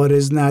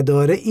عوارض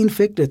نداره، این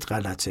فکرت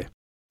غلطه.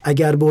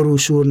 اگر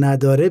بروشور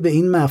نداره به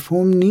این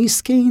مفهوم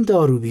نیست که این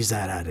دارو بی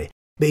ضرره.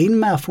 به این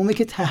مفهومه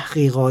که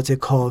تحقیقات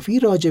کافی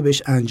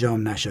راجبش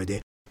انجام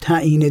نشده،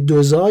 تعیین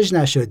دوزاژ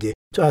نشده.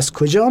 تو از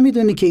کجا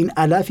میدونی که این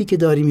علفی که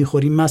داری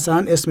میخوری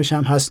مثلا اسمش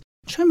هم هست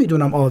چه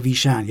میدونم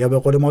آویشن یا به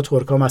قول ما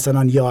ترکا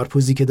مثلا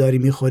یارپوزی که داری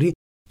میخوری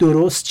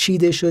درست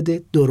چیده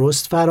شده،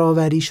 درست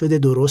فراوری شده،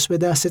 درست به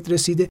دستت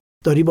رسیده،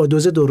 داری با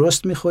دوز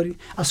درست میخوری؟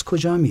 از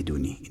کجا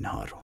میدونی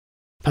اینها رو؟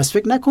 پس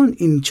فکر نکن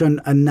این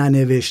چون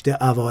ننوشته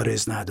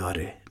عوارض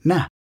نداره.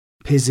 نه،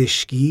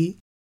 پزشکی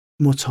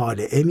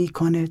مطالعه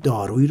میکنه،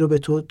 دارویی رو به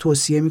تو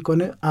توصیه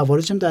میکنه،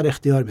 عوارض هم در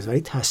اختیار میذاره،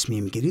 ولی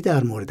تصمیم گیری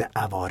در مورد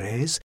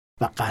عوارض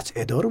و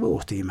قطع دارو به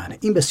عهده منه.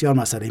 این بسیار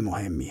مسئله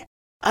مهمیه.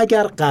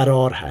 اگر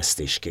قرار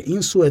هستش که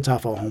این سوء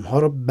تفاهم ها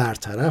رو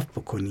برطرف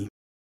بکنیم،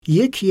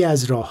 یکی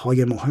از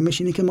راه‌های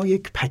مهمش اینه که ما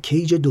یک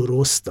پکیج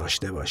درست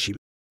داشته باشیم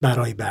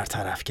برای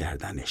برطرف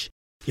کردنش.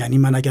 یعنی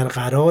من اگر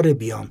قرار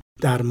بیام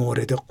در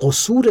مورد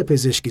قصور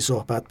پزشکی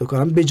صحبت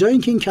بکنم، به جای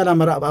اینکه این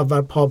کلمه رو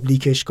اول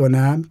پابلیکش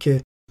کنم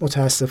که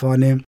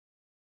متاسفانه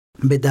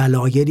به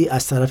دلایلی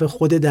از طرف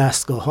خود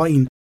دستگاه‌ها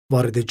این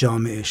وارد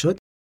جامعه شد،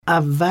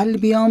 اول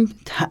بیام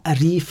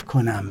تعریف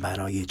کنم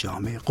برای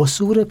جامعه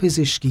قصور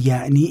پزشکی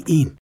یعنی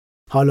این.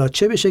 حالا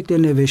چه به شکل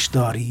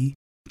نوشتاری،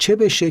 چه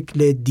به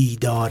شکل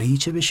دیداری،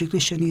 چه به شکل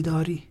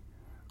شنیداری،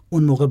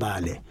 اون موقع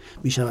بله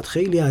میشود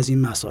خیلی از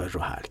این مسائل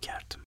رو حل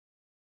کرد.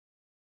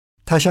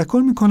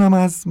 تشکر میکنم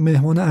از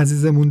مهمان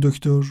عزیزمون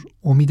دکتر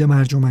امید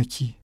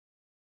مرجمکی.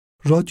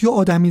 رادیو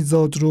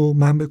آدمیزاد رو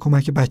من به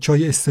کمک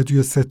بچهای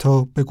استودیو 3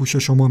 به گوش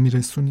شما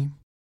میرسونیم.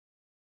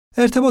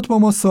 ارتباط با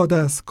ما ساده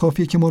است،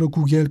 کافیه که ما رو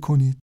گوگل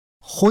کنید.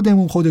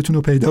 خودتون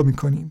رو پیدا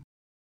میکنیم.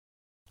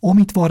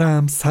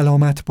 امیدوارم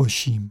سلامت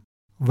باشیم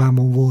و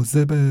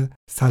مواظب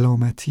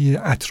سلامتی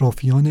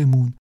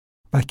اطرافیانمون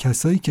و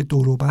کسایی که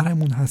دور و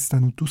برمون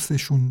هستن و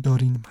دوستشون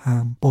داریم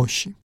هم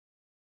باشیم.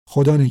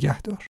 خدا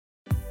نگهدار.